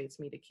motivates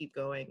me to keep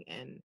going,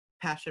 and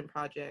passion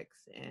projects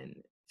and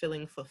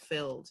feeling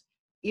fulfilled,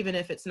 even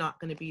if it's not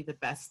going to be the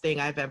best thing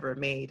I've ever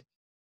made.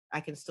 I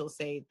can still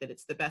say that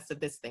it's the best of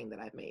this thing that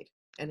I've made,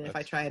 and if I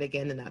That's try it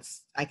again, then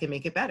I can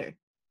make it better.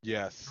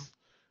 yes.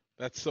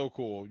 That's so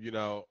cool.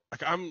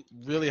 Like I'm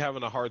really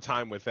having a hard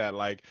time with that,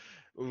 like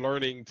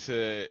learning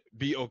to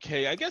be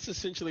okay. I guess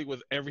essentially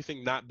with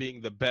everything not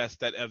being the best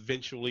that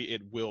eventually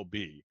it will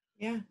be.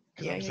 Yeah,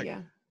 Because I'm just like,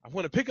 yeah. I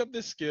want to pick up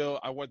this skill.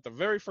 I want the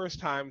very first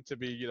time to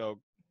be,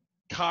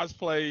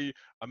 cosplay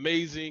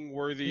amazing,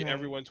 worthy, Right,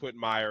 everyone to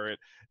admire it.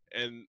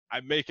 And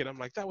I make it. I'm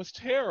like, that was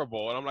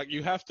terrible. And I'm like,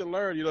 you have to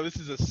learn, this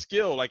is a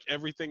skill like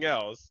everything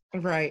else.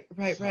 right.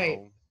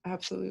 So,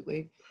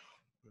 Absolutely.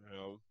 you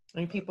know,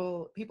 And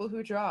people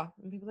who draw,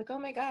 and people like, oh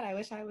my god, I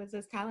wish I was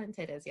as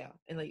talented as you.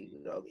 And like,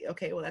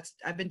 okay, well,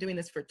 I've been doing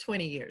this for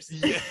 20 years.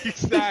 yeah,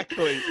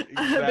 exactly,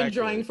 I've been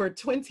drawing exactly. for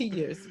 20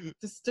 years.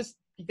 Just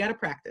you gotta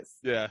practice.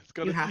 Yeah, it's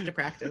You gonna have to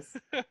practice.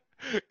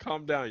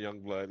 calm down,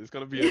 young blood. It's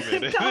gonna be a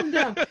minute. Calm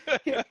down.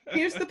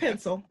 Here's the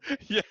pencil.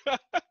 Yeah,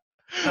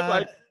 Uh,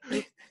 like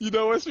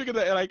what? Speaking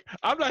of, like,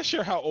 I'm not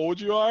sure how old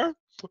you are,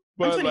 I'm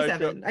but like,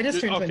 27. I just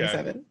turned okay,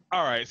 27.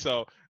 all right.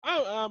 So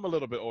I'm a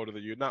little bit older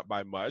than you, not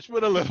by much,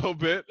 but a little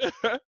bit.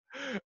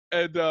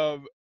 And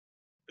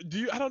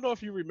I don't know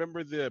if you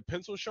remember the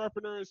pencil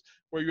sharpeners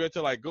where you had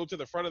to like go to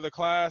the front of the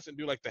class and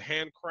do like the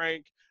hand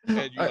crank,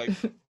 and you like,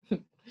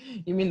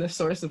 You mean the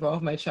source of all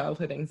of my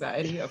childhood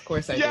anxiety? Of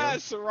course I do.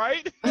 yes,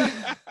 right.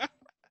 And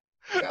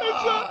so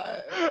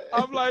God.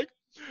 I'm like,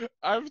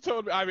 I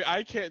mean,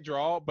 I can't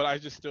draw, but I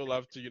just still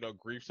love to,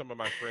 grief some of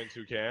my friends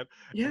who can.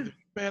 Yeah. And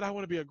man, I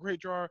want to be a great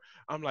drawer.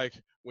 I'm like,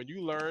 when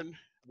you learn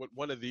what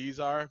one of these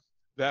are,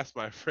 that's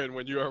my friend,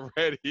 when you are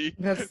ready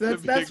That's to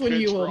that's be a that's when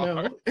good you will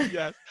drawer. know.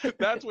 Yes,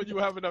 that's when you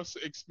have enough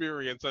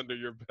experience under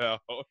your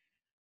belt.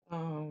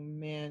 Oh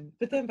man.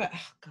 But oh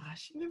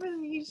gosh, remember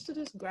when you used to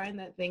just grind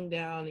that thing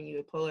down and you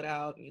would pull it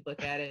out and you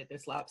look at it,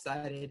 it's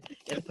lopsided, you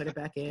have to put it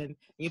back in,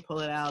 you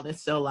pull it out,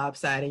 it's still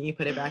lopsided, and you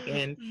put it back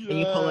in, and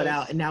you pull it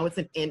out, Yes. and now it's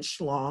an inch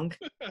long,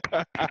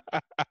 and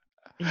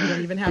you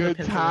don't even have a Good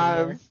pencil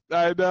anymore. times.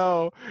 I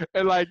know.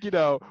 And like,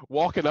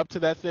 walking up to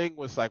that thing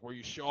was like where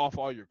you show off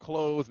all your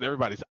clothes and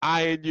everybody's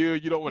eyeing you.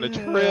 You don't want to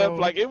trip. Ew.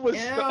 Like it was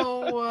Ew.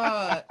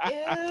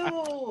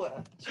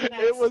 it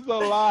Next. was a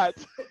lot.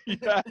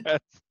 Yes.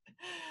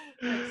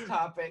 Next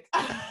topic.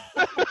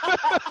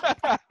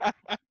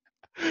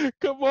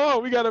 Come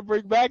on, we got to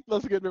bring back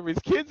those good memories.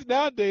 Kids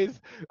nowadays,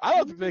 I Oh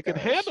don't think my they can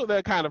gosh. handle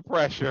that kind of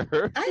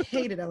pressure. I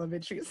hated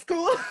elementary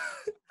school.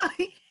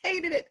 I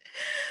hated it.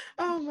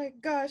 Oh my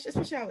gosh.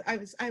 Especially I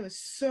was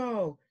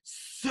so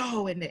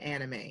into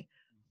anime.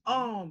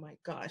 Oh my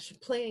gosh.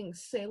 Playing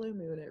Sailor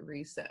Moon at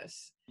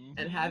recess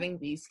and Hmm. having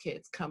these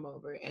kids come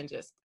over and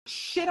just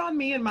shit on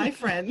me and my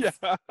friends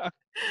Yeah.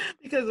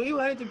 because we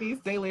wanted to be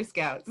Sailor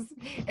Scouts.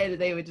 And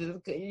they would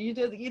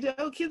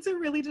kids are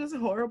really just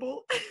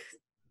horrible.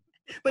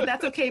 But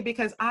that's okay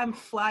because I'm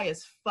fly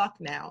as fuck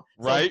now.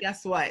 So Right?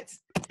 guess what?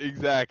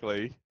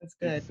 Exactly. It's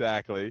good.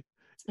 Exactly. It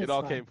It's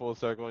all fun. came full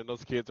circle, and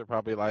those kids are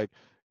probably like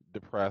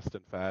depressed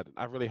and fat.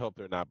 I really hope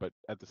they're not, but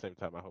at the same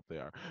time, I hope they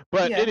are.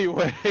 But Yeah.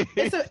 anyway,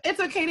 It's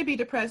okay to be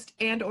depressed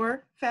and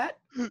or fat.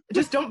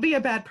 Just don't be a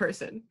bad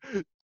person.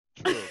 true,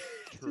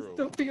 Just true.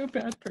 don't be a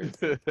bad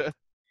person.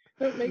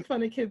 Don't make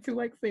fun of kids who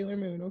like Sailor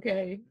Moon,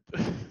 okay?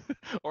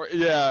 Or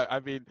yeah, I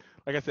mean,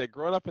 like I said,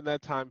 growing up in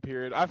that time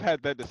period, I've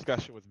had that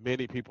discussion with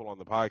many people on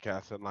the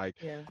podcast, and like,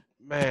 Yeah.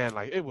 man,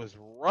 like it was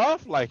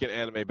rough, like in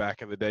anime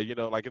back in the day.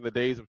 Like in the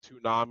days of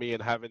Toonami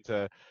and having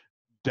to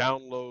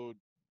download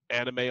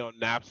anime on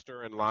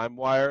Napster and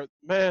LimeWire.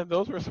 Man,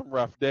 those were some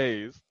rough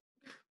days.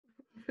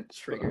 So.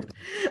 Triggered.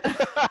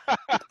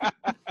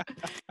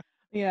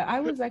 Yeah, I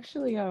was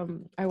actually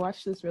I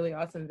watched this really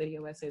awesome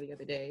video essay the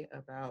other day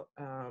about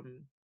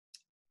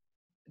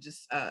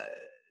just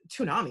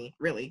Toonami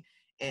really,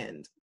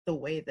 and the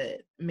way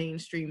that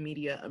mainstream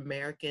media,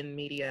 American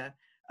media,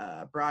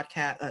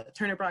 broadcast,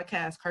 Turner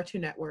Broadcast, Cartoon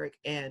Network,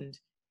 and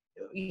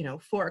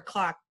 4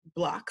 o'clock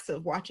blocks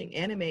of watching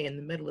anime in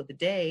the middle of the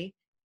day,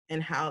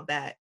 and how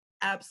that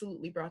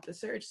absolutely brought the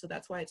surge. So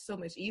that's why it's so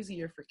much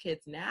easier for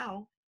kids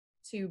now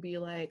to be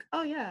like,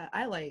 oh yeah,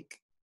 I like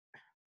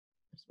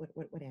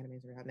what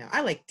animes are out now?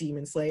 I like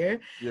Demon Slayer.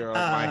 You're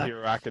like My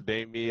Hero I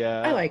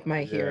Academia. like My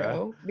Yeah.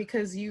 Hero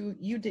because you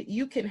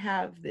can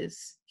have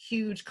this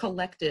huge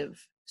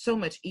collective so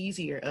much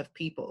easier of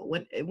people.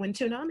 When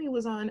Toonami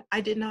was on,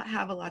 I did not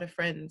have a lot of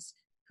friends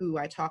who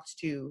I talked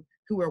to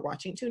who were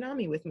watching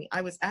Toonami with me.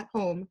 I was at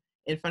home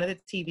in front of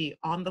the TV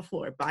on the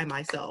floor by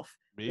myself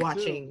Me too.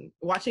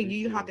 watching Me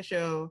Yu Yu too.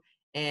 Hakusho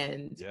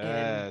and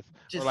Yes. Or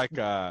just like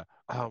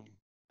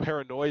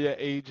Paranoia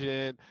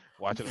Agent,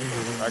 watching of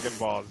course Dragon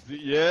Ball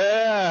Z.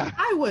 Yeah.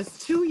 I was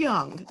too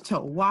young to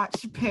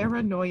watch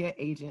Paranoia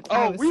Agent.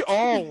 I Oh, was we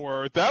all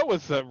were. That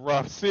was a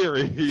rough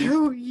series.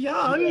 too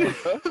young. Yeah.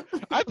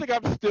 I think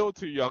I'm still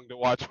too young to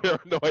watch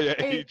Paranoia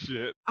I,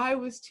 Agent. I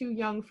was too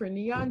young for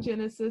Neon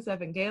Genesis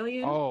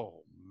Evangelion.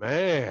 Oh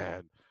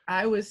man.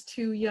 I was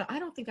too young. I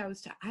don't think I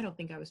was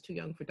too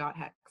young for Dot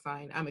Hack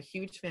Sign. I'm a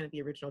huge fan of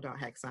the original Dot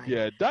Hack Sign.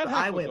 Yeah, that But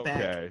hack was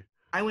okay.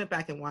 I went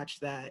back and watched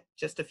that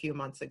just a few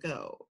months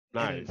ago.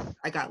 Nice. And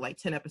I got like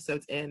 10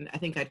 episodes in. I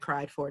think I'd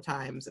cried 4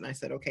 times and I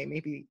said, okay,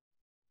 maybe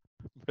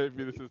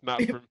Maybe this is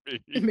not for me.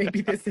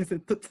 maybe this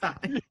isn't the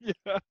time.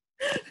 Yeah.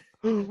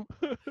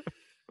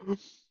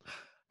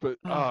 But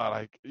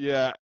like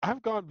yeah,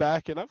 I've gone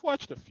back and I've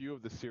watched a few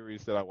of the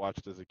series that I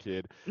watched as a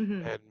kid,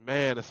 Mm-hmm. and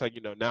man, it's like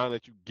now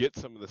that you get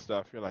some of the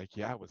stuff, you're like,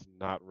 yeah, I was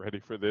not ready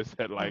for this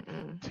at like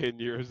Mm-mm. 10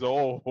 years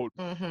old.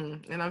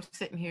 Mm-hmm. And I'm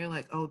sitting here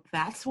like, oh,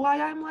 that's why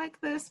I'm like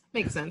this.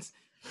 Makes sense.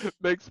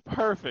 Makes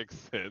perfect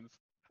sense.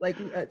 Like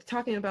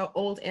talking about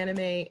old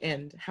anime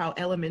and how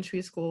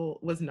elementary school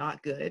was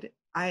not good.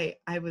 I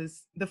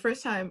was the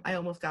first time I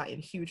almost got in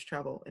huge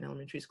trouble in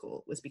elementary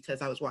school was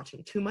because I was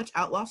watching too much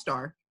Outlaw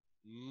Star.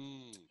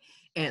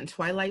 And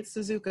Twilight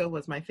Suzuka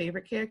was my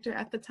favorite character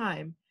at the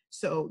time.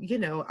 So,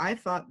 I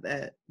thought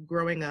that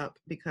growing up,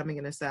 becoming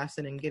an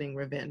assassin and getting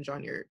revenge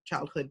on your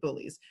childhood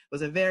bullies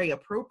was a very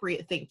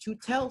appropriate thing to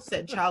tell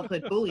said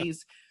childhood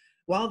bullies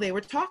while they were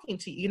talking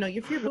to you.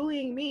 If you're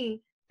bullying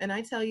me and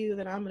I tell you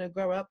that I'm going to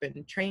grow up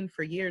and train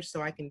for years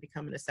so I can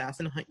become an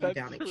assassin, hunt you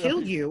down and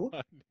kill you,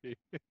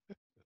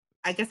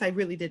 I guess I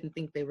really didn't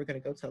think they were going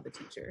to go tell the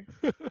teacher.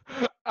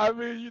 I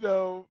mean,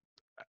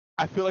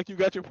 I feel like you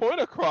got your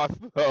point across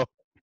though.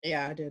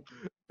 Yeah, I did.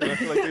 And I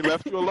feel like they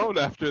left you alone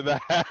after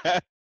that.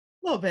 A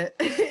little bit.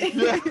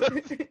 Yeah.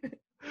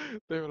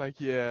 They were like,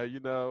 yeah,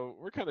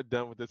 we're kind of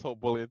done with this whole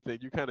bullying thing.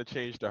 You kind of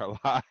changed our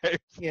lives.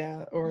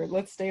 Yeah, or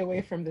let's stay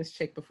away from this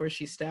chick before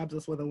she stabs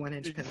us with a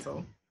 1-inch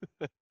pencil.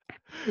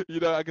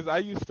 Because I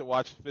used to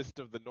watch Fist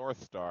of the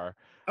North Star.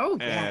 Oh,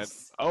 and,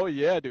 yes. Oh,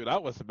 yeah, dude, I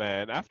was,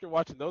 man, after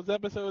watching those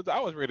episodes, I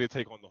was ready to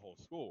take on the whole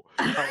school.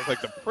 I was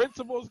like, the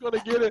principal's going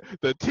to get it,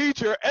 the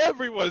teacher,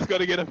 everyone's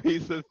going to get a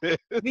piece of this.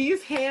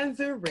 These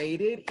hands are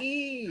rated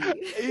E.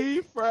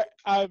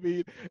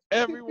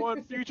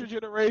 Everyone, future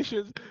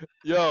generations,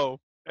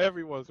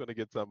 everyone's going to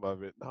get some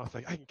of it. And I was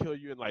like, I can kill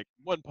you in like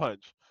one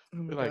punch. Oh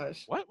my like,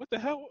 gosh. what the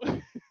hell?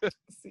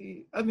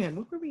 See, oh man,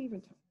 what were we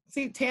even talking?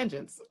 See,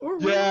 tangents.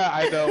 Yeah,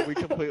 I know. We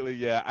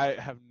completely, I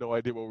have no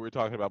idea what we were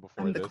talking about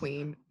before I'm this. the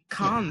queen.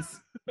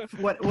 Cons.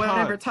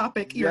 Whatever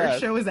topic your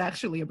show is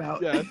actually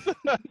about. Yes.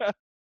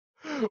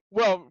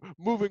 Well,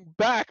 moving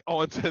back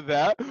onto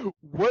that,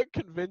 what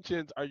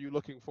conventions are you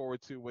looking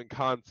forward to when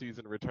con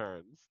season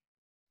returns?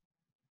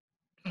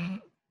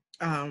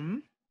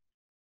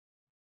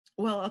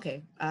 Well,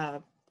 okay.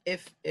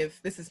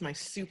 If this is my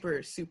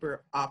super,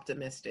 super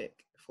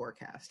optimistic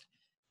forecast,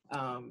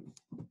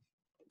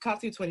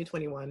 Katsu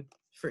 2021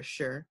 for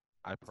sure.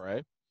 I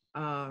pray.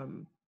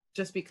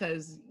 Just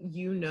because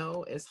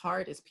as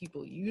hard as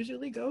people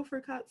usually go for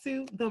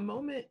Katsu, the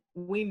moment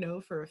we know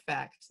for a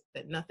fact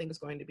that nothing's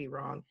going to be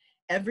wrong,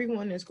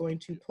 everyone is going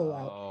to pull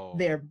out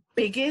their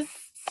biggest,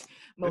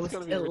 most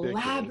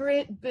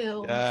elaborate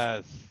build.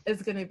 Yes.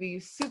 It's gonna be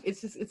super.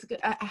 It's good.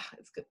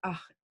 It's good.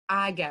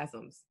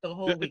 Orgasms the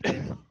whole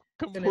weekend.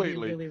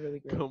 Completely. Really, really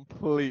great.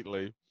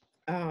 Completely.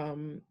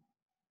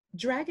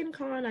 Dragon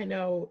Con, I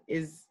know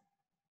is.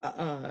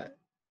 I'm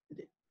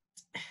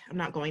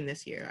not going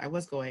this year. I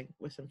was going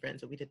with some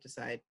friends, but we did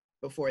decide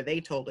before they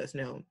told us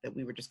no that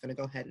we were just going to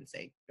go ahead and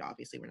say,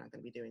 obviously, we're not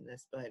going to be doing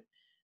this. But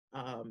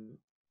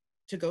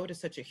to go to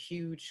such a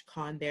huge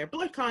con there,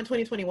 BlurredCon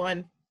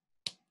 2021.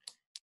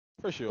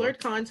 For sure.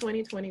 BlurredCon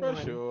 2021.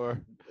 For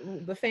sure.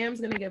 The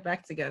fam's gonna get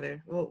back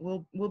together.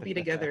 We'll be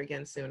together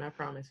again soon. I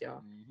promise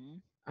y'all.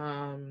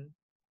 Mm-hmm.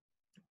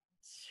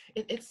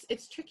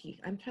 It's tricky.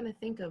 I'm trying to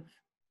think of.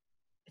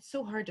 It's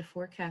so hard to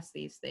forecast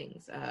these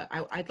things.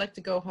 I'd like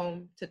to go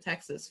home to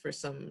Texas for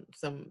some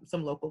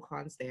local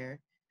cons there.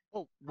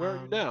 Oh, where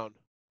are you down?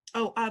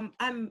 Oh, I'm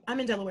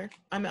in Delaware.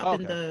 I'm up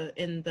in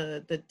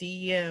the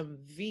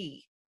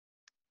DMV.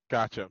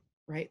 Gotcha.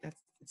 Right,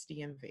 it's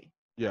DMV.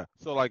 Yeah.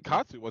 So like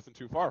Katsu wasn't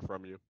too far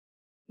from you.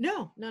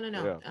 No.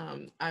 Yeah.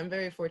 I'm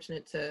very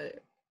fortunate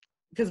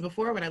because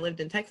before when I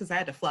lived in Texas, I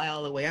had to fly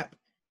all the way up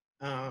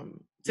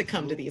to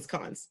come to these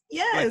cons.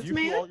 Yes, like you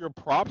man. flew all your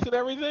props and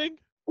everything?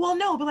 Well,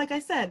 no, but like I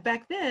said,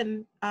 back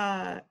then,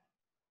 I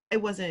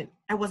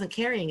I wasn't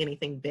carrying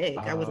anything big.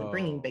 I wasn't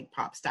bringing Oh, big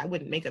props. I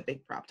wouldn't make a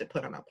big prop to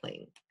put on a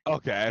plane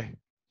okay.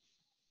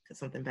 because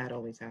something bad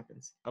always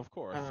happens. Of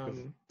course, because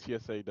Um,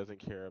 TSA doesn't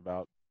care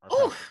about our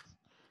oh passings.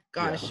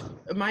 Yeah.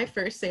 gosh, my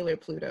first Sailor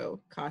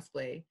Pluto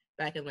cosplay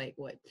back in like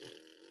what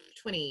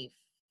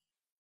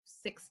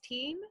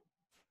 2016,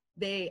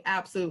 they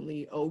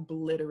absolutely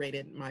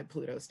obliterated my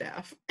Pluto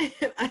staff. And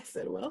I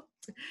said, well,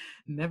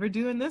 never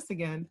doing this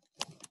again.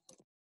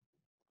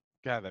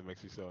 God, that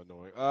makes me so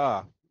annoying.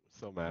 Ah,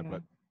 so mad. Yeah.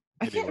 But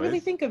I can't really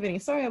anyways, think of any.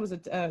 Sorry, I was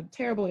a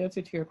terrible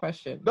answer to your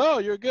question. no,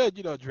 you're good.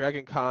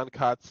 Dragon Con,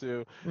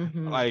 Katsu.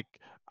 Mm-hmm. Like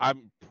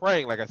I'm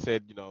praying, like I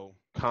said,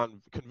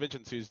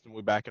 convention season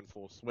will be back in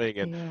full swing,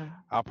 and Yeah.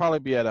 I'll probably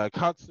be at a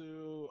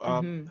Katsu.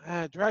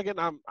 Mm-hmm. Dragon.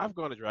 I've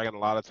gone to Dragon a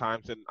lot of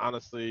times, and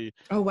honestly,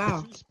 Oh it's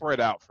wow. too spread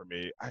out for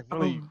me. I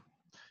really, Oh.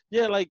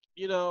 yeah, like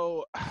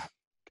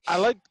I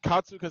liked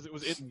Katsu because it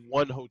was in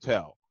one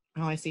hotel,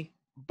 Oh, I see.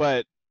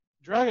 but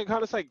Dragon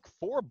Con is like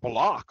 4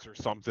 blocks or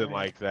something Right.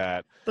 like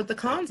that. But the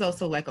And con's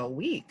also like a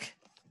week.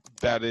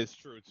 that is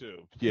true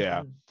too.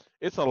 Yeah, Mm-hmm.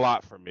 it's a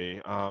lot for me.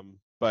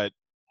 But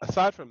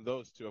aside from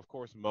those two, of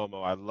course,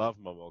 Momo. I love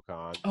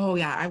MomoCon. Oh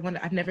yeah, I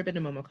wonder. I've never been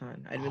to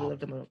MomoCon. I'd really Oh, love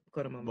to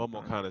go to MomoCon.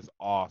 MomoCon is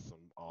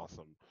awesome,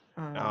 awesome.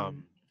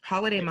 Um,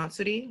 Holiday it,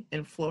 Matsuri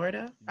in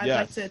Florida. I'd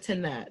like to yes,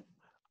 attend that.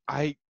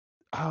 I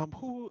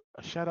who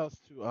shout outs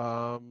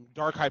to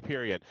Dark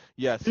Hyperion.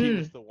 Yes, he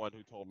was Mm. the one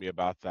who told me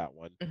about that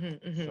one.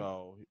 Mm-hmm, mm-hmm.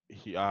 So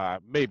he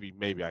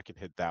maybe I can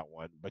hit that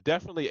one, but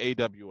definitely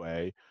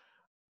AWA.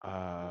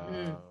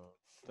 Mm.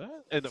 Uh,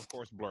 and of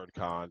course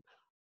BlurredCon.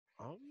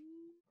 Um,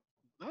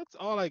 that's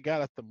all I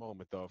got at the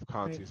moment, though, if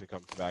con Right. season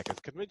comes back, as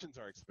conventions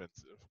are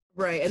expensive.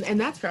 Right, and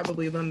that's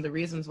probably one of the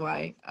reasons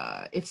why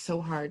it's so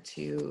hard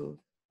to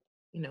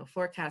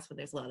forecast when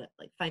there's a lot of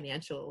like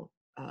financial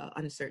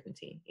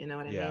uncertainty. You know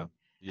what I Yeah, mean?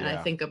 And I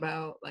yeah, think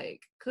about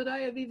like, could I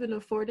have even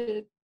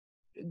afforded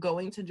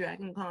going to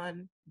Dragon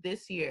Con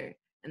this year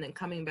and then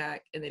coming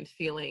back and then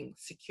feeling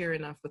secure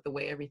enough with the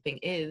way everything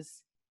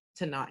is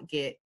to not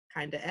get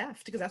kind of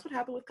effed? Because that's what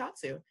happened with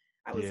Katsu.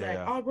 I was like,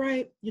 yeah, all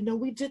right,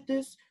 we did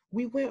this.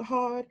 We went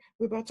hard.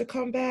 We're about to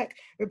come back.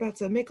 We're about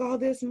to make all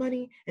this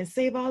money and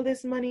save all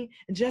this money.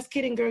 And just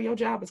kidding, girl, your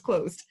job is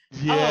closed. Oh,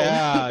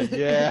 yeah,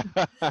 yeah.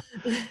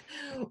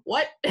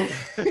 what?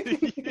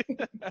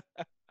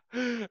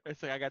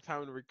 It's like I got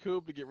time to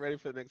recoup to get ready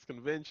for the next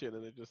convention,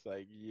 and it's just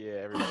like, yeah,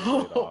 everybody's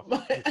laid Oh, off.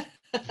 my.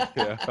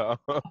 Yeah,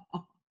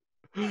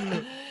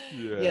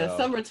 Yeah, yeah.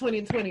 summer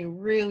 2020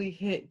 really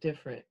hit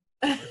different.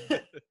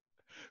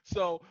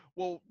 So,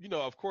 well,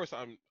 of course,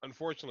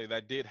 unfortunately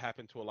that did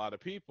happen to a lot of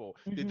people.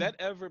 Did Mhm. that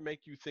ever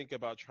make you think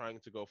about trying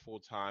to go full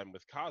time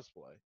with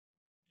cosplay?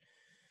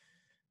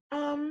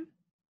 Um,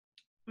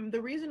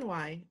 the reason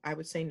why I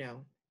would say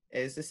no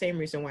is the same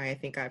reason why I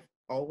think I've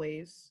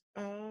always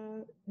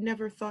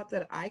never thought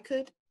that I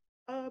could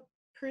uh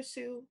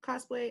pursue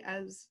cosplay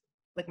as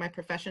like my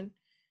profession.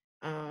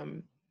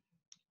 Um,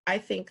 I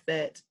think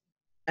that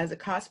as a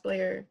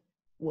cosplayer,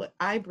 what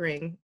I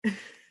bring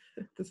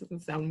this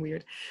doesn't sound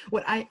weird.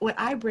 What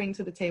I bring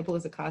to the table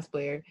as a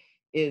cosplayer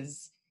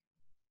is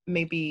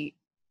maybe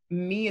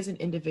me as an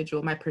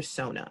individual, my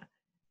persona.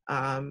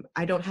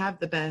 I don't have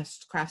the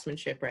best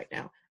craftsmanship right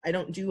now. I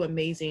don't do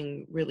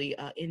amazing, really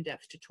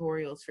in-depth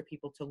tutorials for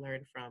people to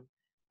learn from.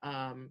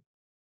 Um,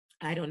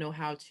 I don't know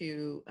how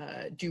to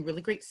do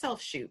really great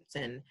self shoots,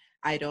 and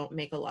I don't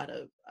make a lot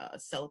of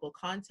sellable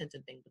content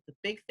and things. But the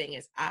big thing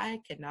is,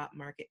 I cannot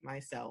market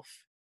myself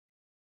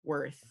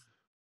worth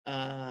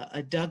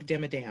a Doug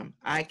Dimmadam.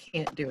 I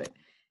can't do it.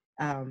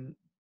 Um,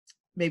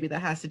 Maybe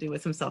that has to do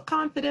with some self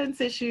confidence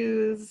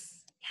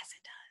issues. Yes,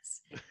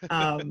 it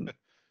does.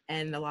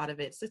 And a lot of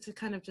it's a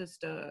kind of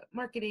just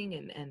marketing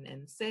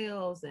and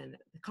sales and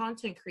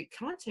content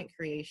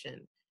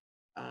creation,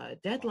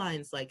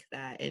 deadlines like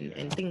that, and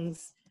Yeah,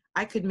 things.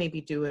 I could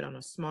maybe do it on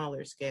a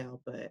smaller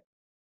scale, but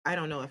I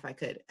don't know if I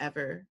could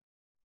ever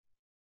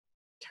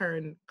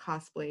turn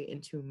cosplay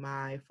into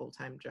my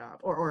full-time job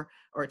or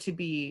to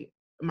be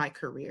my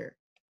career.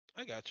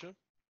 I got you.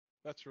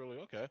 That's really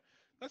okay.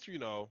 That's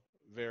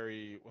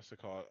very what's it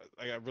called?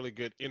 Like a really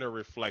good inner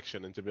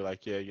reflection, and to be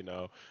like, yeah,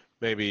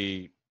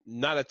 maybe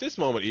not at this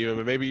moment even,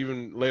 but maybe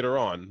even later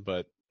on,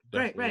 but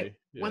Right. definitely,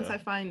 yeah.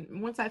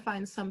 Once I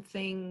find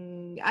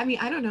something, I mean,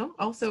 I don't know.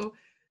 Also,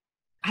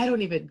 I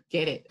don't even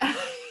get it.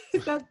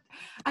 That,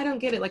 I don't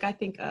get it. Like I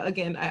think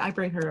again, I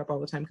bring her up all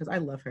the time because I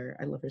love her.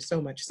 I love her so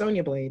much.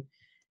 Sonia Blade.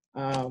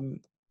 Um,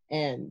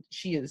 and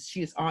she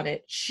is on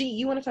it.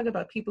 You want to talk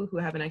about people who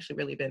haven't actually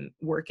really been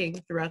working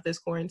throughout this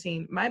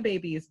quarantine? My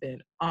baby has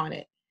been on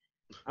it.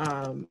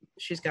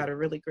 She's got a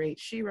really great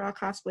She-Ra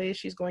cosplay.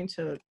 She's going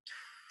to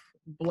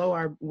blow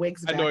our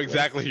wigs I know back with.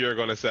 exactly who you're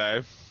gonna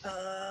say.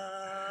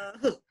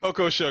 Who?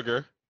 Cocoa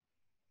Sugar.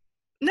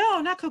 No,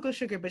 not Coco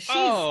Sugar, but she's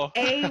Oh.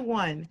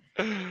 A1.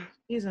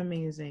 She's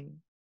amazing.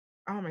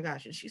 Oh my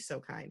gosh, and she's so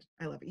kind.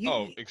 I love it.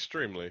 Oh,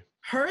 extremely.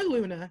 Her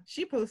Luna,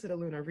 she posted a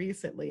Luna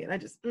recently, and I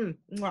just,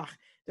 mwah,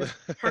 just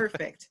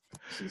perfect.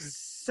 She's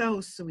so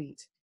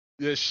sweet.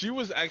 Yeah, she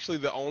was actually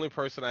the only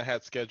person I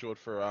had scheduled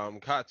for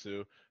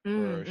Katsu for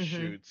Mm-hmm.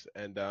 shoots,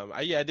 and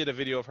I did a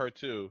video of her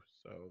too.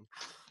 So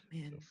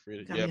Man, feel free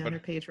you to, got yeah, me on but her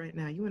page right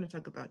now. You want to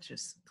talk about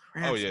just oh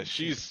yeah, craftsmanship?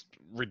 she's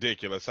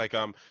ridiculous. Like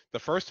the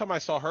first time I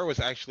saw her was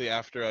actually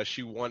after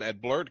she won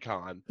at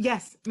BlurredCon.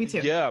 Yes, me too.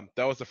 Yeah,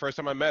 that was the first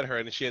time I met her,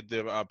 and she had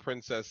the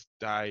Princess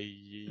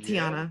Diane,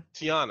 Tiana.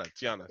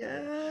 Tiana,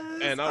 Yes.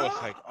 and I was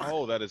like,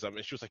 Oh, oh, that is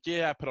and she was like,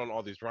 yeah, I put on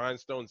all these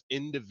rhinestones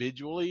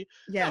individually.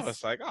 I was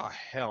yes. like, oh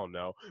hell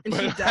no, And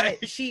she but dyed.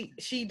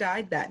 She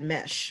dyed that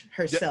mesh yeah,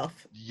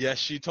 herself. yes,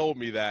 she told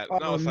me that, and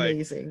Oh,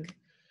 amazing.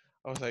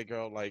 I was like,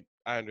 girl, like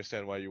I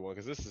understand why you won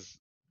because this is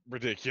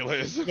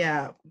ridiculous.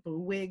 Yeah,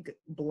 wig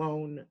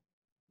blown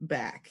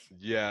back.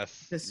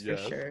 Yes, This for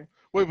yes. sure.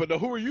 Wait, but no,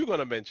 who are you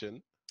gonna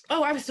mention?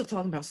 Oh, I was still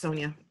talking about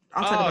Sonia.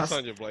 I'll talk Oh, about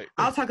Sonya Blake.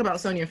 I'll talk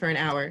about Sonia for an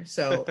hour.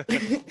 So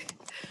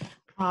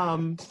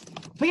um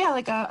but yeah,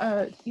 like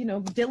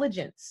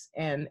diligence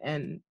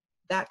and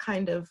that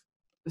kind of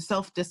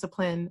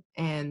self-discipline,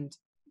 and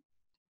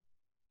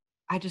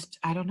I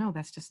don't know,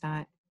 that's just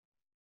not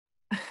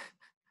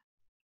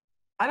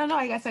I don't know,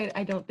 I guess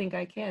I don't think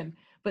I can.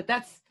 But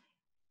that's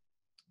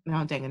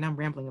no, dang it, I'm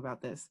rambling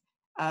about this.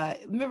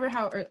 Remember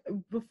how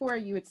before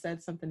you had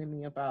said something to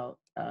me about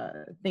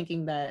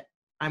thinking that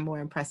I'm more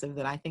impressive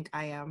than I think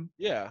I am?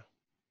 Yeah.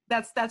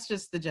 That's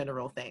just the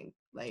general thing.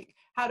 Like,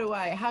 how do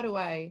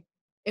I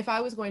if I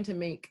was going to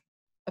make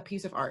a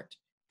piece of art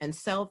and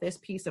sell this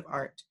piece of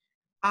art,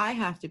 I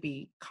have to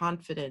be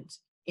confident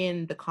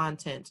in the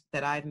content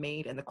that I've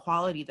made and the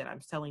quality that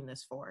I'm selling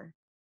this for.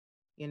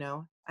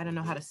 I don't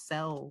know how Hmm. to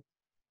sell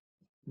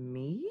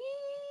me.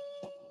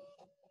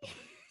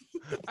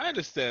 I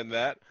understand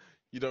that.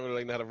 You don't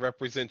really know how to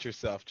represent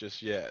yourself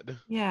just yet.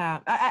 Yeah,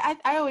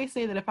 I always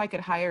say that if I could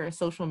hire a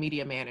social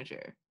media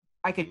manager,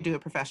 I could Hmm. do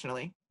it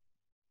professionally.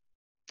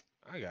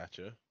 I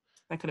gotcha.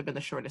 That could have been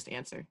the shortest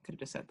answer. Could have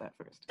just said that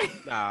first.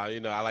 Nah,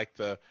 I like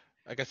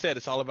like I said,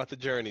 it's all about the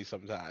journey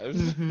sometimes.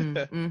 Mm-hmm.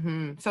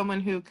 Mm-hmm.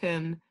 Someone who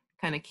can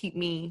kind of keep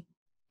me,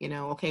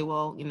 okay,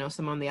 well,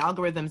 some of the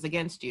algorithms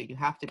against you. You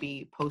have to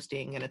be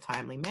posting in a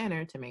timely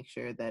manner to make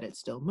sure that it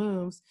still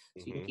moves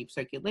so you can Hmm. keep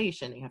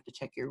circulation. You have to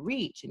check your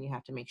reach and you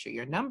have to make sure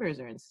your numbers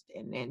are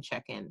in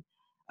check in.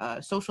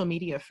 Social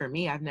media for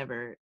me, I've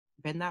never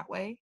been that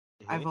way.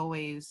 Hmm. I've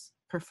always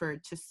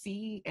preferred to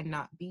see and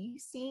not be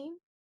seen.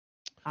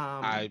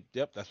 Um,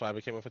 Yep, that's why I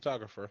became a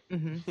photographer.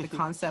 the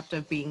concept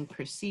of being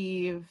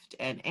perceived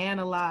and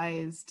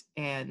analyzed,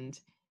 and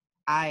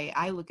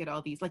I look at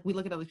all these, like we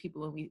look at all these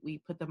people and we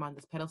put them on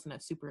this pedestal and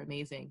that's super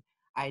amazing.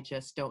 I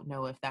just don't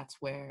know if that's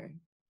where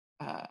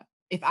uh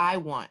if I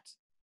want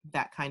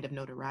that kind of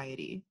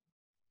notoriety.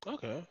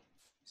 Okay, I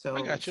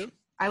So got you.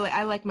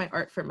 I like my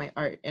art for my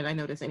art, and I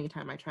notice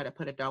anytime I try to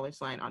put a dollar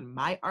sign on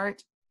my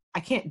art, I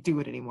can't do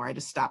it anymore. I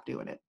just stop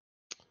doing it.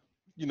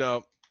 You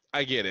know,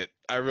 I get it.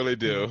 I really Mm.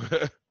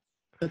 do.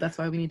 So that's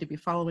why we need to be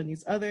following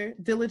these other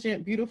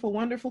diligent, beautiful,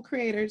 wonderful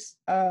creators,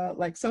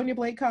 like Sonia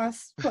Blake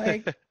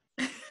Cosplay.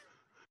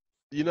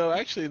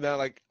 Actually, now,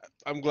 like,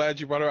 I'm glad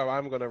you brought her up.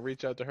 I'm gonna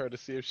reach out to her to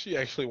see if she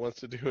actually wants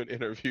to do an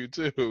interview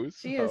too.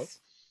 She So, is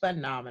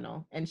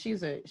phenomenal, and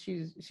she's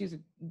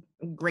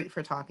great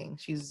for talking.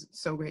 She's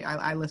so great.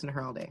 I listen to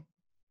her all day.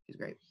 She's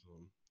great.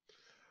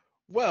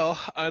 well,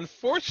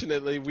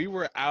 unfortunately, we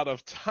were out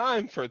of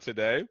time for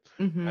today.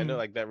 I know, Mm-hmm.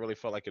 like, that really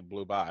felt like it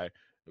blew by.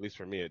 At least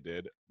for me, it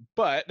did.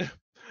 But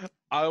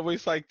I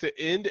always like to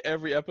end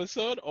every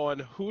episode on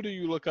who do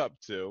you look up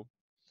to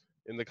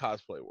in the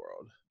cosplay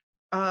world?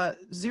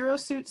 Zero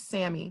Suit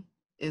Sammy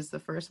is the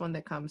first one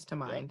that comes to Yep.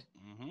 mind.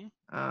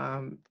 Hmm.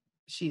 Um,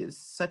 she is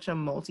such a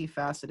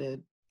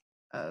multifaceted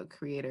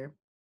creator,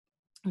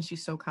 and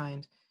she's so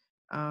kind.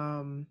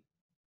 Oh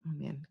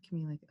man, give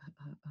me like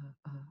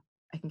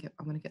I can get.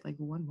 I'm gonna get like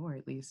one more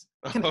at least.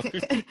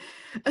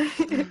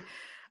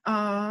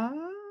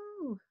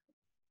 Oh,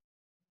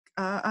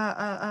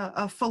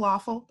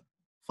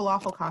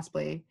 falafel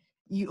cosplay.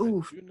 You, I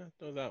oof, do not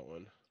know that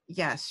one.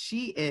 yes,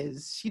 she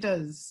is. She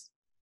does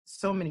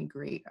so many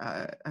great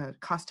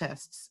cost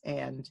tests,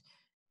 and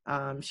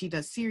she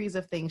does series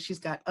of things. She's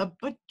got a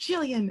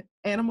bajillion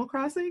Animal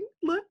Crossing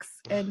looks,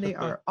 and they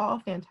are all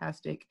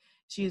fantastic.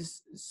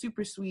 She's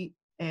super sweet,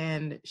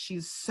 and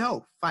she's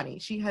so funny.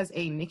 She has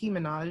a Nicki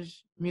Minaj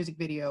music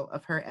video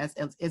of her as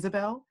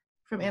Isabel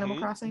from Animal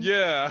Hmm. Crossing.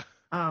 Yeah.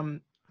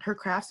 um Her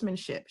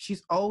craftsmanship,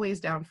 she's always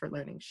down for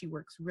learning. She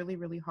works really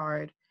really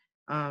hard.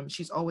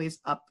 She's always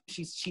up,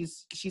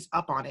 she's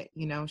up on it.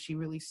 She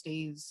really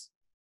stays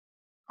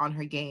on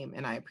her game,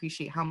 and I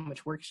appreciate how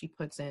much work she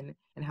puts in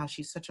and how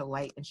she's such a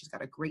light, and she's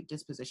got a great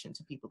disposition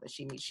to people that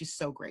she meets. She's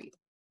so great.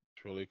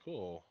 It's really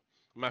cool.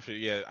 I'm actually,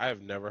 yeah, I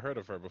have never heard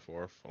of her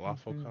before.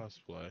 Falafel Mm-hmm.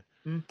 cosplay.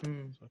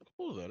 Mm-hmm. So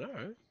cool then, all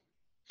right.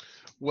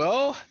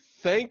 Well,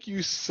 thank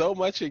you so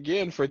much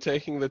again for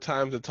taking the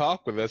time to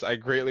talk with us. I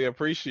greatly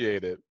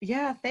appreciate it.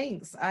 Yeah,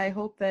 thanks. I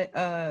hope that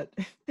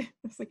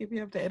it's like if you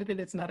have to edit it,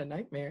 it's not a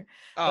nightmare.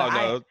 But Oh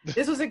I no,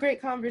 this was a great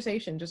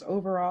conversation just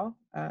overall.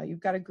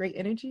 You've got a great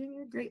energy and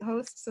you're a great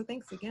host. So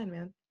thanks again,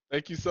 man.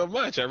 thank you so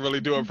much. I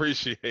really do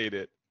appreciate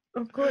it.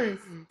 Of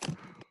course.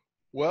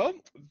 Well,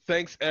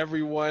 thanks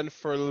everyone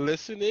for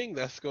listening.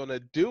 That's going to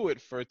do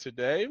it for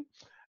today.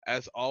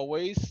 As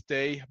always,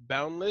 stay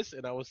boundless,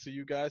 and I will see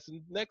you guys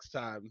next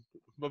time.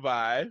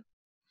 Bye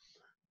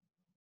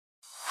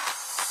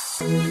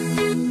bye.